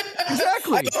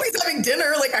 Exactly. I hope he's having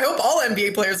dinner. Like, I hope all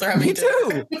NBA players are having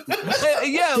dinner. Me too.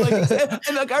 Yeah.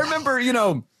 And like, I remember,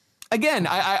 again,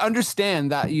 I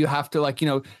understand that you have to like,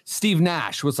 Steve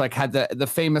Nash was like, had the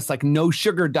famous like no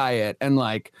sugar diet, and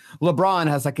like LeBron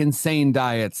has like insane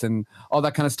diets and all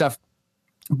that kind of stuff.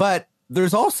 But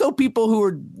there's also people who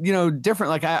are, different.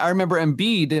 Like I remember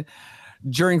Embiid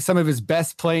during some of his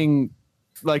best playing,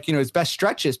 like, his best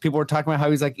stretches, people were talking about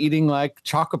how he's like eating like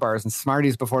chocolate bars and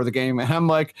Smarties before the game. And I'm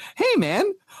like, hey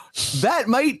man, that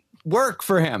might work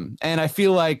for him. And I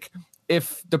feel like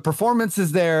if the performance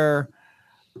is there,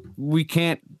 we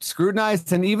can't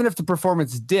scrutinize. And even if the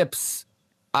performance dips,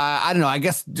 I don't know, I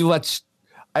guess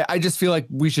I just feel like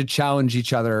we should challenge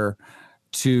each other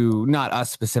to, not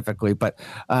us specifically, but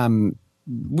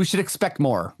we should expect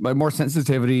more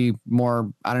sensitivity,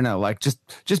 more, I don't know, like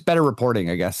just better reporting,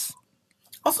 I guess.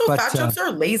 Also, fat jokes are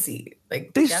lazy.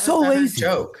 Like, they're so lazy.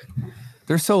 Joke.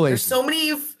 They're so lazy.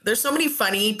 There's so many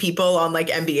funny people on like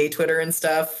NBA Twitter and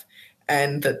stuff,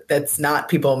 and that's not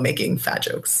people making fat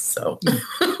jokes. So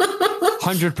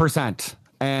 100%.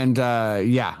 And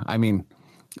yeah, I mean,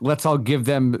 let's all give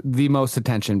them the most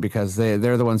attention because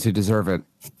they're the ones who deserve it.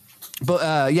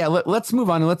 But yeah, let's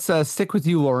move on and let's stick with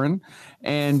you, Lauren.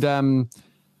 And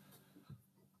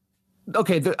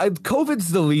okay,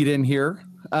 COVID's the lead in here.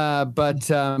 But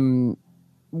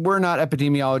we're not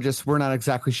epidemiologists. We're not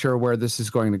exactly sure where this is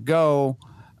going to go.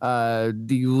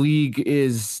 The league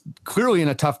is clearly in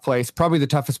a tough place, probably the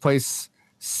toughest place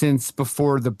since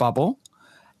before the bubble.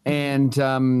 And,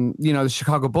 the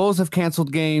Chicago Bulls have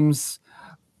canceled games.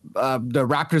 The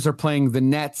Raptors are playing the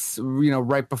Nets,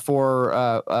 right before,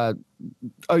 on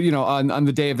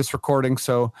the day of this recording.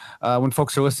 So when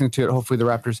folks are listening to it, hopefully the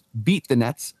Raptors beat the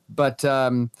Nets. But,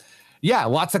 yeah,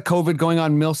 lots of COVID going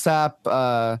on. Millsap,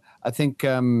 I think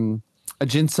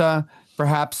Ajinça,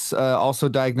 perhaps also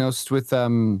diagnosed with,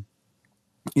 in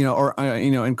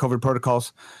COVID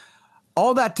protocols.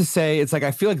 All that to say, it's like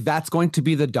I feel like that's going to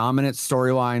be the dominant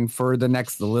storyline for the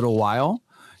next little while.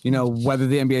 Whether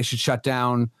the NBA should shut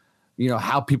down,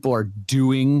 how people are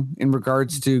doing in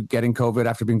regards to getting COVID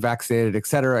after being vaccinated, et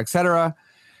cetera, et cetera.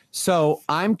 So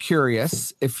I'm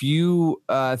curious if you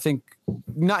think,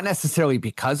 not necessarily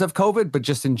because of COVID, but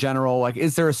just in general, like,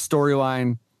 is there a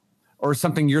storyline or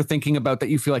something you're thinking about that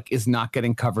you feel like is not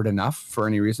getting covered enough for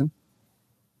any reason?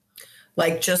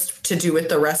 Like just to do with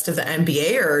the rest of the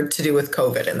NBA or to do with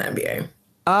COVID in the NBA?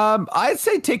 I'd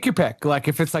say take your pick. Like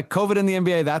if it's like COVID in the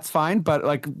NBA, that's fine. But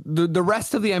like the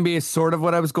rest of the NBA is sort of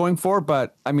what I was going for.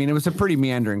 But I mean, it was a pretty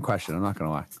meandering question. I'm not going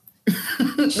to lie.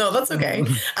 No, that's okay.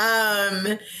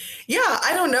 Yeah,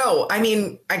 I don't know. I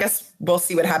mean, I guess we'll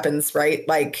see what happens, right?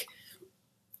 Like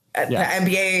the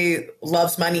NBA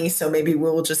loves money, so maybe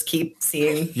we'll just keep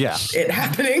seeing it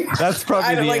happening. That's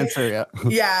probably the answer, yeah.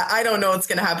 Yeah, I don't know what's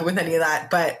going to happen with any of that,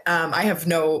 but I have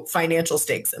no financial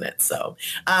stakes in it, so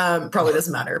probably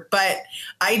doesn't matter. But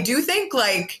I do think,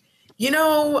 like,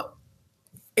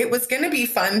 it was going to be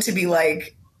fun to be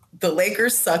like, the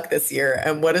Lakers suck this year,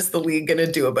 and what is the league going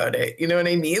to do about it? You know what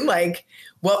I mean? Like,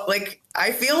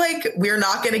 I feel like we're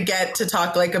not going to get to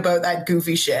talk like about that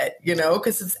goofy shit,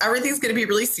 because everything's going to be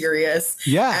really serious.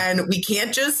 Yeah. And we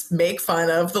can't just make fun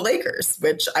of the Lakers,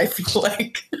 which I feel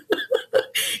like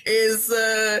is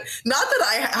not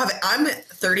that I'm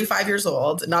 35 years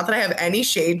old, not that I have any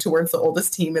shade towards the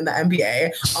oldest team in the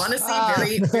NBA.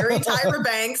 Honestly, very Tyra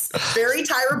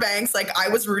Banks. Like, I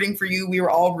was rooting for you. We were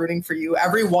all rooting for you.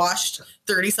 Every washed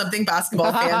 30-something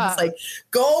basketball fan was like,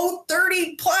 go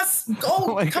 30 plus, go.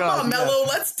 Come on, Melo,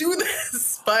 let's do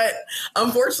this. But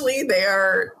unfortunately, they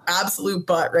are absolute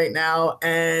butt right now.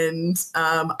 And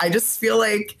I just feel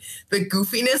like the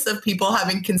goofiness of people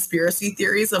having conspiracy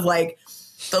theories of like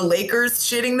the Lakers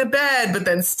shitting the bed, but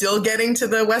then still getting to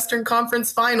the Western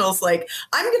Conference Finals. Like,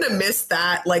 I'm going to miss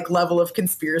that like level of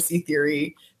conspiracy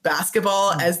theory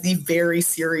basketball as the very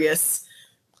serious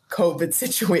COVID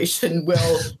situation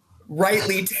will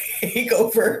rightly take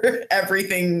over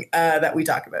everything that we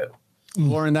talk about.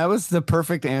 Lauren, that was the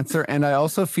perfect answer. And I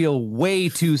also feel way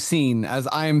too seen as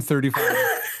I am 35.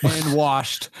 and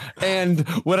washed. And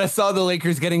when I saw the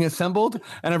Lakers getting assembled,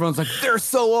 and everyone's like, they're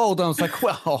so old. I was like,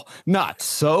 well, not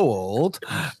so old.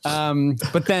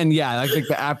 But then, yeah, I think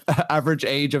the average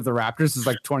age of the Raptors is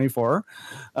like 24.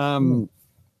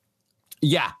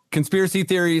 Yeah, conspiracy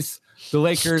theories, the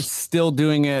Lakers still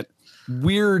doing it.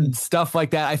 Weird stuff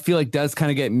like that, I feel like does kind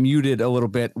of get muted a little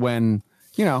bit when,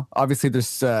 you know, obviously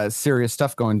there's serious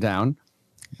stuff going down.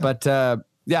 But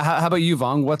yeah, how about you,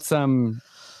 Vong? What's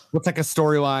like a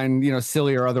storyline, you know,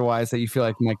 silly or otherwise, that you feel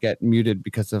like might get muted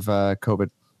because of COVID?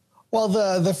 Well,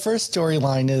 the first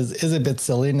storyline is a bit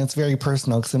silly, and it's very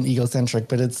personal because I'm egocentric,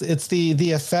 but it's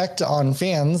the effect on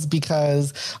fans,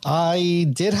 because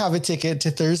I did have a ticket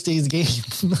to Thursday's game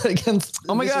against.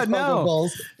 Oh my God, no.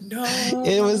 Bulls. No,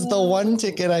 it was the one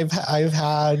ticket I've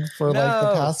had for like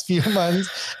the past few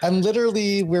months, and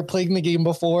literally we're playing the game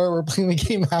before, we're playing the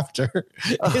game after.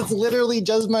 It's literally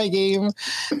just my game,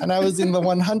 and I was in the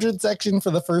 100 section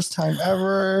for the first time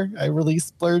ever. I really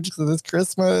splurged because it's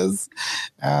Christmas,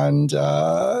 and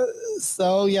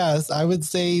so yes, I would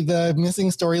say the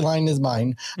missing storyline is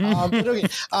mine. But okay,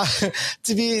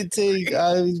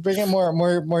 to bring it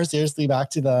more seriously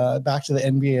back to the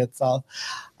NBA itself,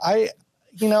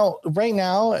 right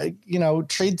now,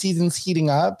 trade season's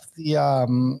heating up.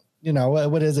 The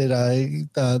what is it?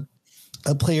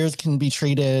 The players can be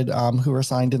traded who were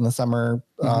signed in the summer,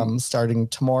 starting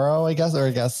tomorrow, I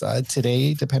guess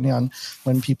today, depending on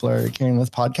when people are hearing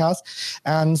this podcast.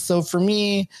 And so for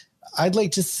me, I'd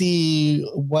like to see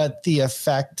what the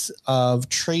effect of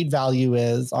trade value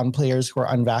is on players who are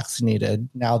unvaccinated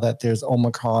now that there's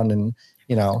Omicron. And,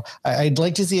 I'd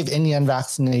like to see if any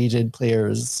unvaccinated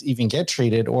players even get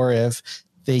traded, or if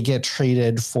they get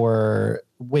traded for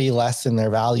way less in their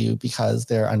value because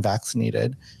they're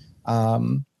unvaccinated.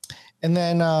 And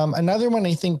then another one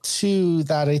I think too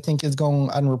that I think is going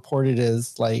unreported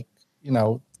is like,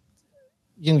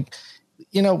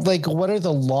 like what are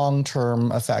the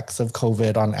long-term effects of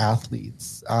COVID on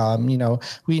athletes?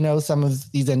 We know some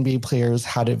of these NBA players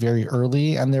had it very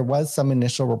early, and there was some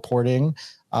initial reporting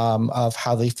of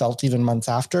how they felt even months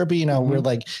after. But, we're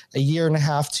like a year and a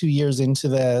half, 2 years into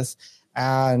this.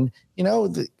 And,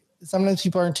 sometimes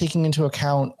people aren't taking into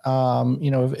account,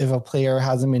 if a player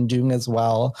hasn't been doing as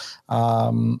well,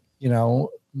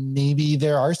 maybe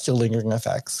there are still lingering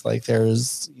effects. Like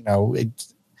there's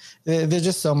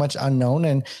just so much unknown,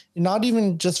 and not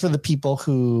even just for the people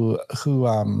who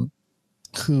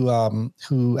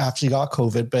actually got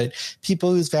COVID, but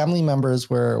people whose family members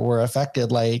were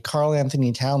affected, like Karl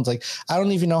Anthony Towns. Like, I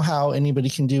don't even know how anybody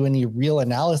can do any real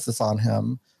analysis on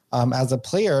him as a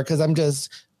player, because I'm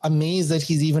just amazed that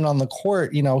he's even on the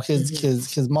court.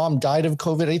 His mom died of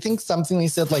COVID. I think something they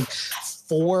said like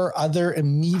 4 other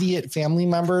immediate family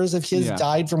members of his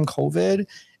died from COVID.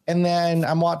 And then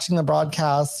I'm watching the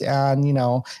broadcast, and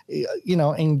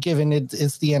and given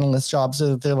it's the analyst's job,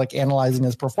 so they're like analyzing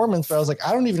his performance. But I was like,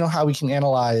 I don't even know how we can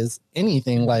analyze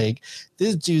anything. Like,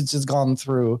 this dude's just gone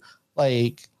through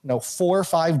 4 or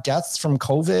 5 deaths from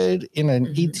COVID in an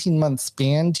 18-month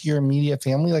span to your immediate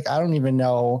family. Like, I don't even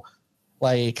know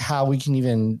like how we can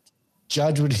even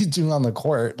judge what he's doing on the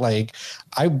court. Like,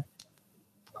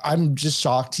 I'm just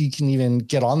shocked he can even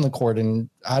get on the court, and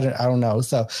I don't know.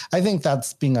 So I think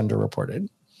that's being underreported.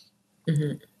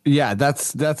 Yeah,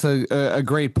 that's a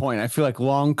great point. I feel like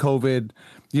long COVID,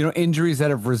 injuries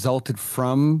that have resulted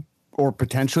from or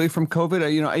potentially from COVID.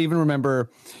 I even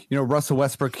remember, Russell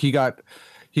Westbrook, he got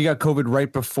COVID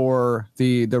right before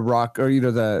the rock, or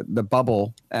the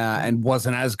bubble, and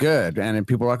wasn't as good. And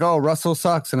people were like, "Oh, Russell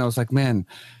sucks," and I was like, "Man,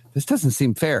 this doesn't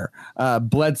seem fair."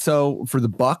 Bledsoe for the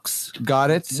Bucks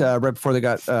got it right before they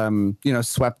got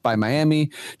swept by Miami.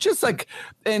 Just like,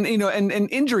 and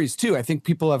injuries too. I think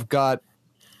people have got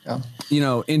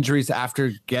injuries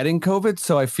after getting COVID.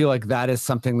 So I feel like that is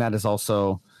something that is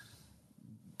also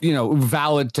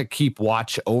valid to keep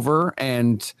watch over.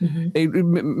 And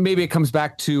maybe it comes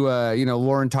back to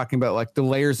Lauren talking about like the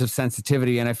layers of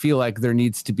sensitivity, and I feel like there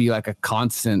needs to be like a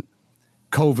constant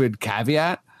COVID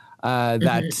caveat.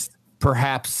 That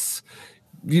perhaps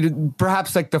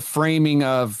like the framing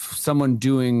of someone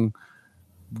doing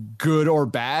good or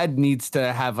bad needs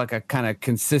to have like a kind of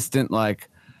consistent like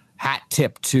hat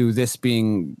tip to this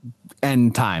being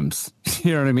end times.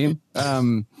 You know what I mean?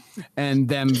 And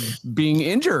them being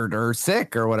injured or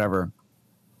sick or whatever.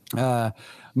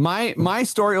 My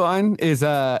storyline is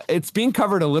it's being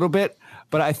covered a little bit,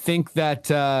 but I think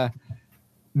that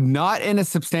not in a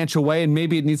substantial way, and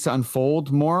maybe it needs to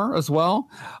unfold more as well.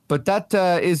 But that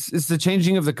is the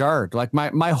changing of the guard. Like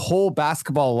my whole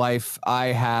basketball life, I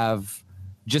have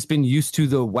just been used to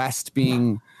the West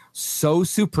being so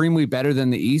supremely better than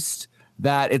the East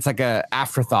that it's like a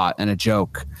afterthought and a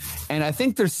joke. And I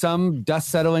think there's some dust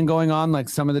settling going on, like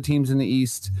some of the teams in the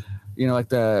East, like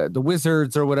the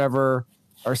Wizards or whatever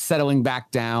are settling back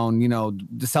down.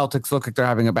 The Celtics look like they're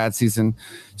having a bad season.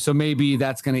 So maybe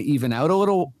that's going to even out a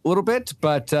little bit.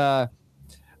 But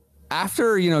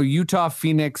after, Utah,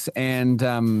 Phoenix, and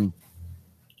the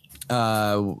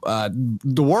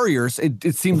Warriors,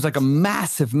 it seems like a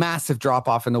massive drop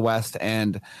off in the West.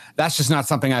 And that's just not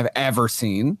something I've ever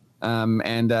seen.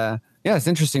 It's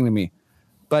interesting to me.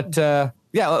 But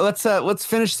let's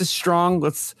finish this strong.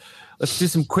 Let's do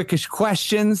some quickish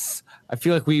questions. I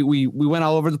feel like we went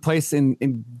all over the place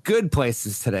in good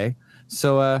places today.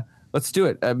 So let's do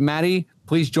it. Maddie,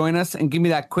 please join us and give me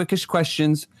that quickish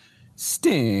questions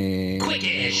sting.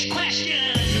 Quickish question.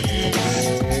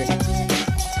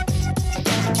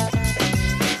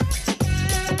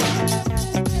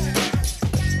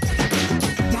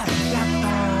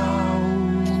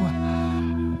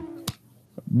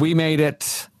 We made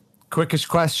it. Quickish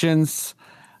questions.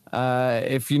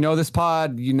 If you know this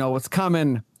pod, you know what's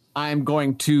coming. I'm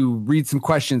going to read some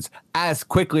questions as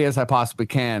quickly as I possibly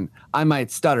can. I might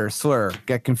stutter, slur,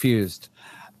 get confused.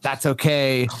 That's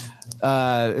okay.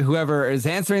 Whoever is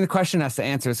answering the question has to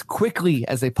answer as quickly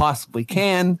as they possibly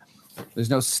can. There's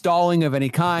no stalling of any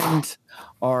kind,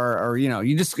 or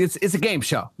you just it's a game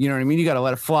show. You know what I mean? You got to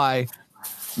let it fly.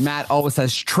 Matt always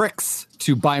has tricks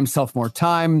to buy himself more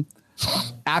time.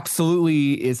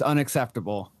 Absolutely is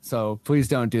unacceptable. So please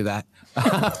don't do that.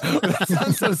 That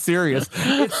sounds so serious.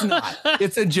 It's not.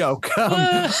 It's a joke.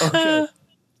 Okay.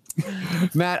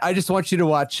 Matt, I just want you to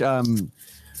watch,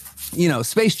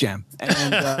 Space Jam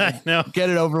and get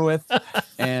it over with.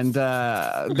 And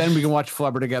then we can watch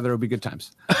Flubber together. It'll be good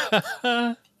times.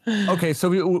 Okay, so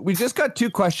we just got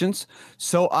 2 questions.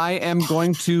 So I'm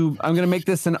going to make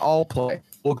this an all play.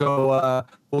 We'll go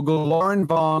Lauren,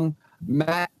 Vong,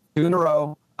 Matt, 2 in a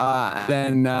row,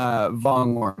 then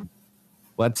Vong, Lauren.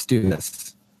 Let's do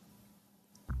this.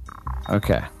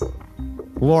 Okay.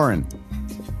 Lauren,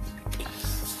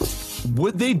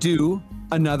 would they do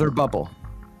another bubble?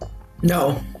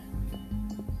 No.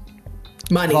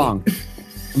 Money. Vong.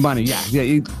 Money,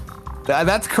 yeah.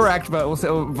 That's correct, but we'll say,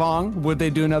 Vong, would they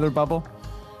do another bubble?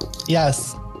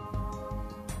 Yes.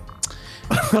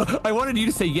 I wanted you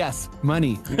to say yes.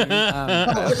 Money.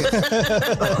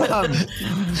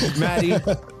 Maddie,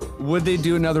 would they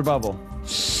do another bubble?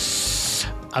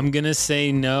 I'm going to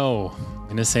say no.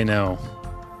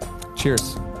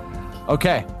 Cheers.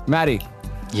 Okay, Maddie.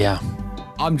 Yeah.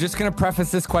 I'm just going to preface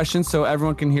this question so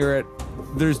everyone can hear it.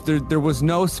 There was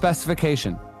no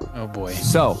specification. Oh, boy.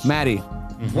 So, Maddie,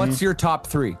 what's your top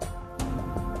 3?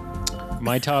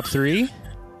 My top 3?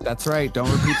 That's right.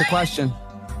 Don't repeat the question.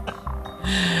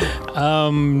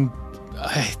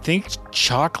 I think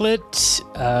chocolate,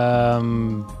 a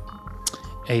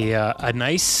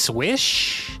nice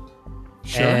swish,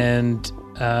 Sure. and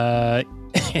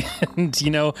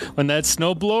when that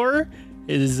snowblower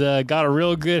is got a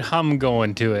real good hum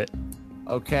going to it.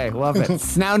 Okay, love it.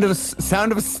 sound of a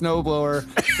snowblower,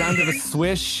 sound of a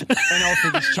swish, and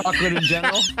also just chocolate in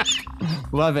general.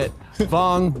 Love it.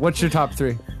 Vong, what's your top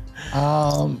 3?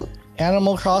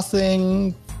 Animal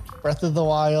Crossing, Breath of the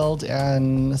Wild,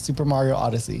 and Super Mario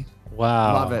Odyssey.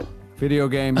 Wow. Love it. Video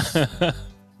games.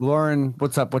 Lauren,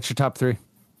 what's up? What's your top 3?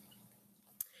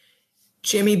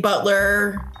 Jimmy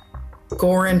Butler,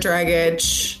 Goran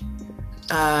Dragic,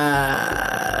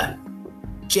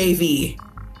 JV.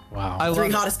 Wow. 3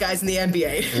 hottest guys in the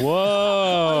NBA.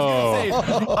 Whoa.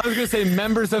 I was gonna say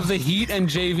members of the Heat and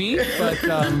JV, but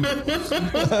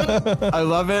I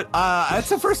love it. That's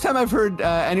the first time I've heard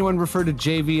anyone refer to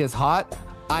JV as hot.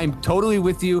 I'm totally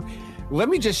with you. Let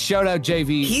me just shout out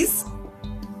JV. He's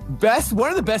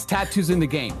one of the best tattoos in the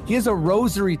game. He has a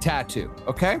rosary tattoo,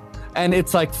 okay? And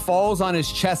it's like falls on his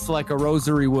chest like a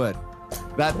rosary would.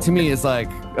 That to me is like,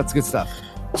 that's good stuff.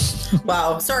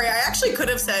 wow. Sorry, I actually could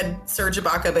have said Serge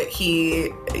Ibaka, but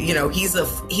he's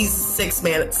sixth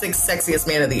sexiest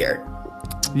man of the year.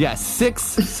 Yes,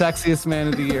 6th sexiest man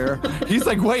of the year. He's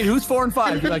like, wait, who's 4 and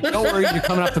 5? You're like, don't worry, you're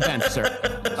coming off the bench, sir.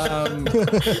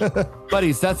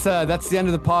 Buddies, that's the end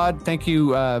of the pod. Thank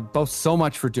you both so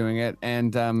much for doing it.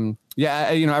 And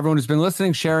everyone who's been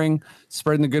listening, sharing,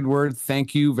 spreading the good word,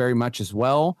 thank you very much as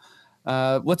well.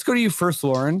 Let's go to you first,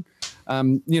 Lauren.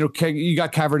 You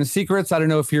got Cavern of Secrets. I don't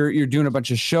know if you're doing a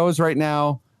bunch of shows right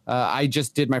now. I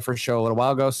just did my first show a little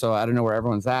while ago, so I don't know where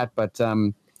everyone's at, but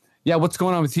what's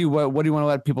going on with you? What do you want to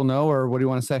let people know, or what do you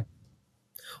want to say?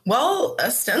 Well,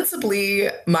 ostensibly,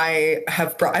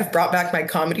 I've brought back my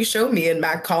comedy show. Me and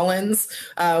Matt Collins,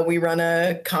 we run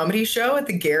a comedy show at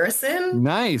the Garrison.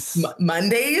 Nice.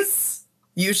 Mondays.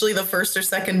 usually the first or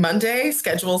second Monday.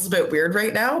 Schedule's a bit weird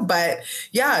right now, but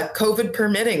yeah, COVID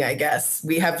permitting, I guess.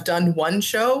 We have done one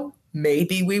show.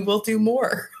 Maybe we will do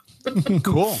more.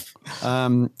 Cool.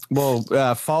 Follow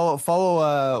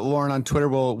Lauren on Twitter.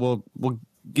 We'll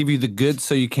give you the goods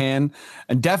so you can,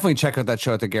 and definitely check out that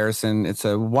show at the Garrison. It's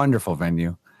a wonderful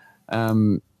venue.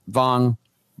 Vong,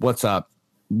 what's up?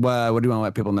 What do you want to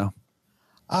let people know?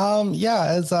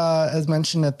 As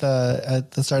mentioned at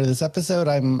the start of this episode,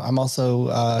 I'm also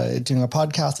doing a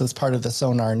podcast as part of the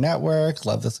Sonar Network.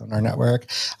 Love the Sonar Network.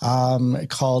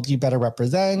 Called You Better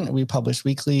Represent. We publish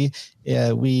weekly.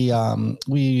 We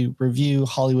review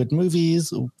Hollywood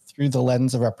movies through the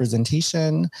lens of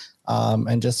representation,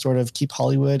 and just sort of keep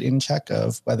Hollywood in check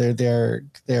of whether they're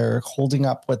holding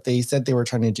up what they said they were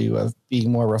trying to do of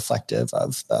being more reflective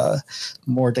of the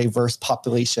more diverse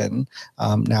population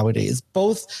nowadays,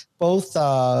 both in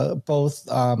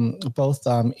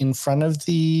front of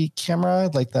the camera,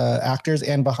 like the actors,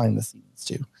 and behind the scenes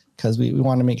too, because we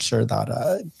want to make sure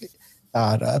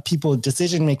that people with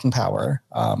decision-making power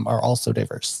are also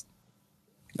diverse.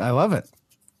 I love it.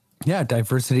 Yeah,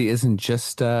 diversity isn't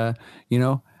just a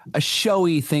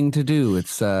showy thing to do.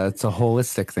 It's a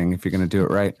holistic thing if you're going to do it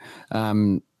right.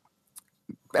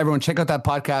 Everyone, check out that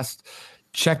podcast.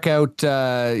 Check out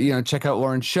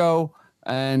Lauren's show,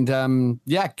 and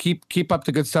keep up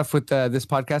the good stuff with this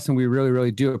podcast, and we really,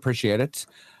 really do appreciate it.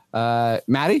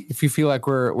 Maddie, if you feel like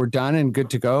we're done and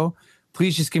good to go,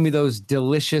 please just give me those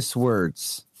delicious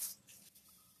words.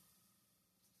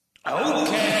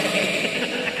 Okay.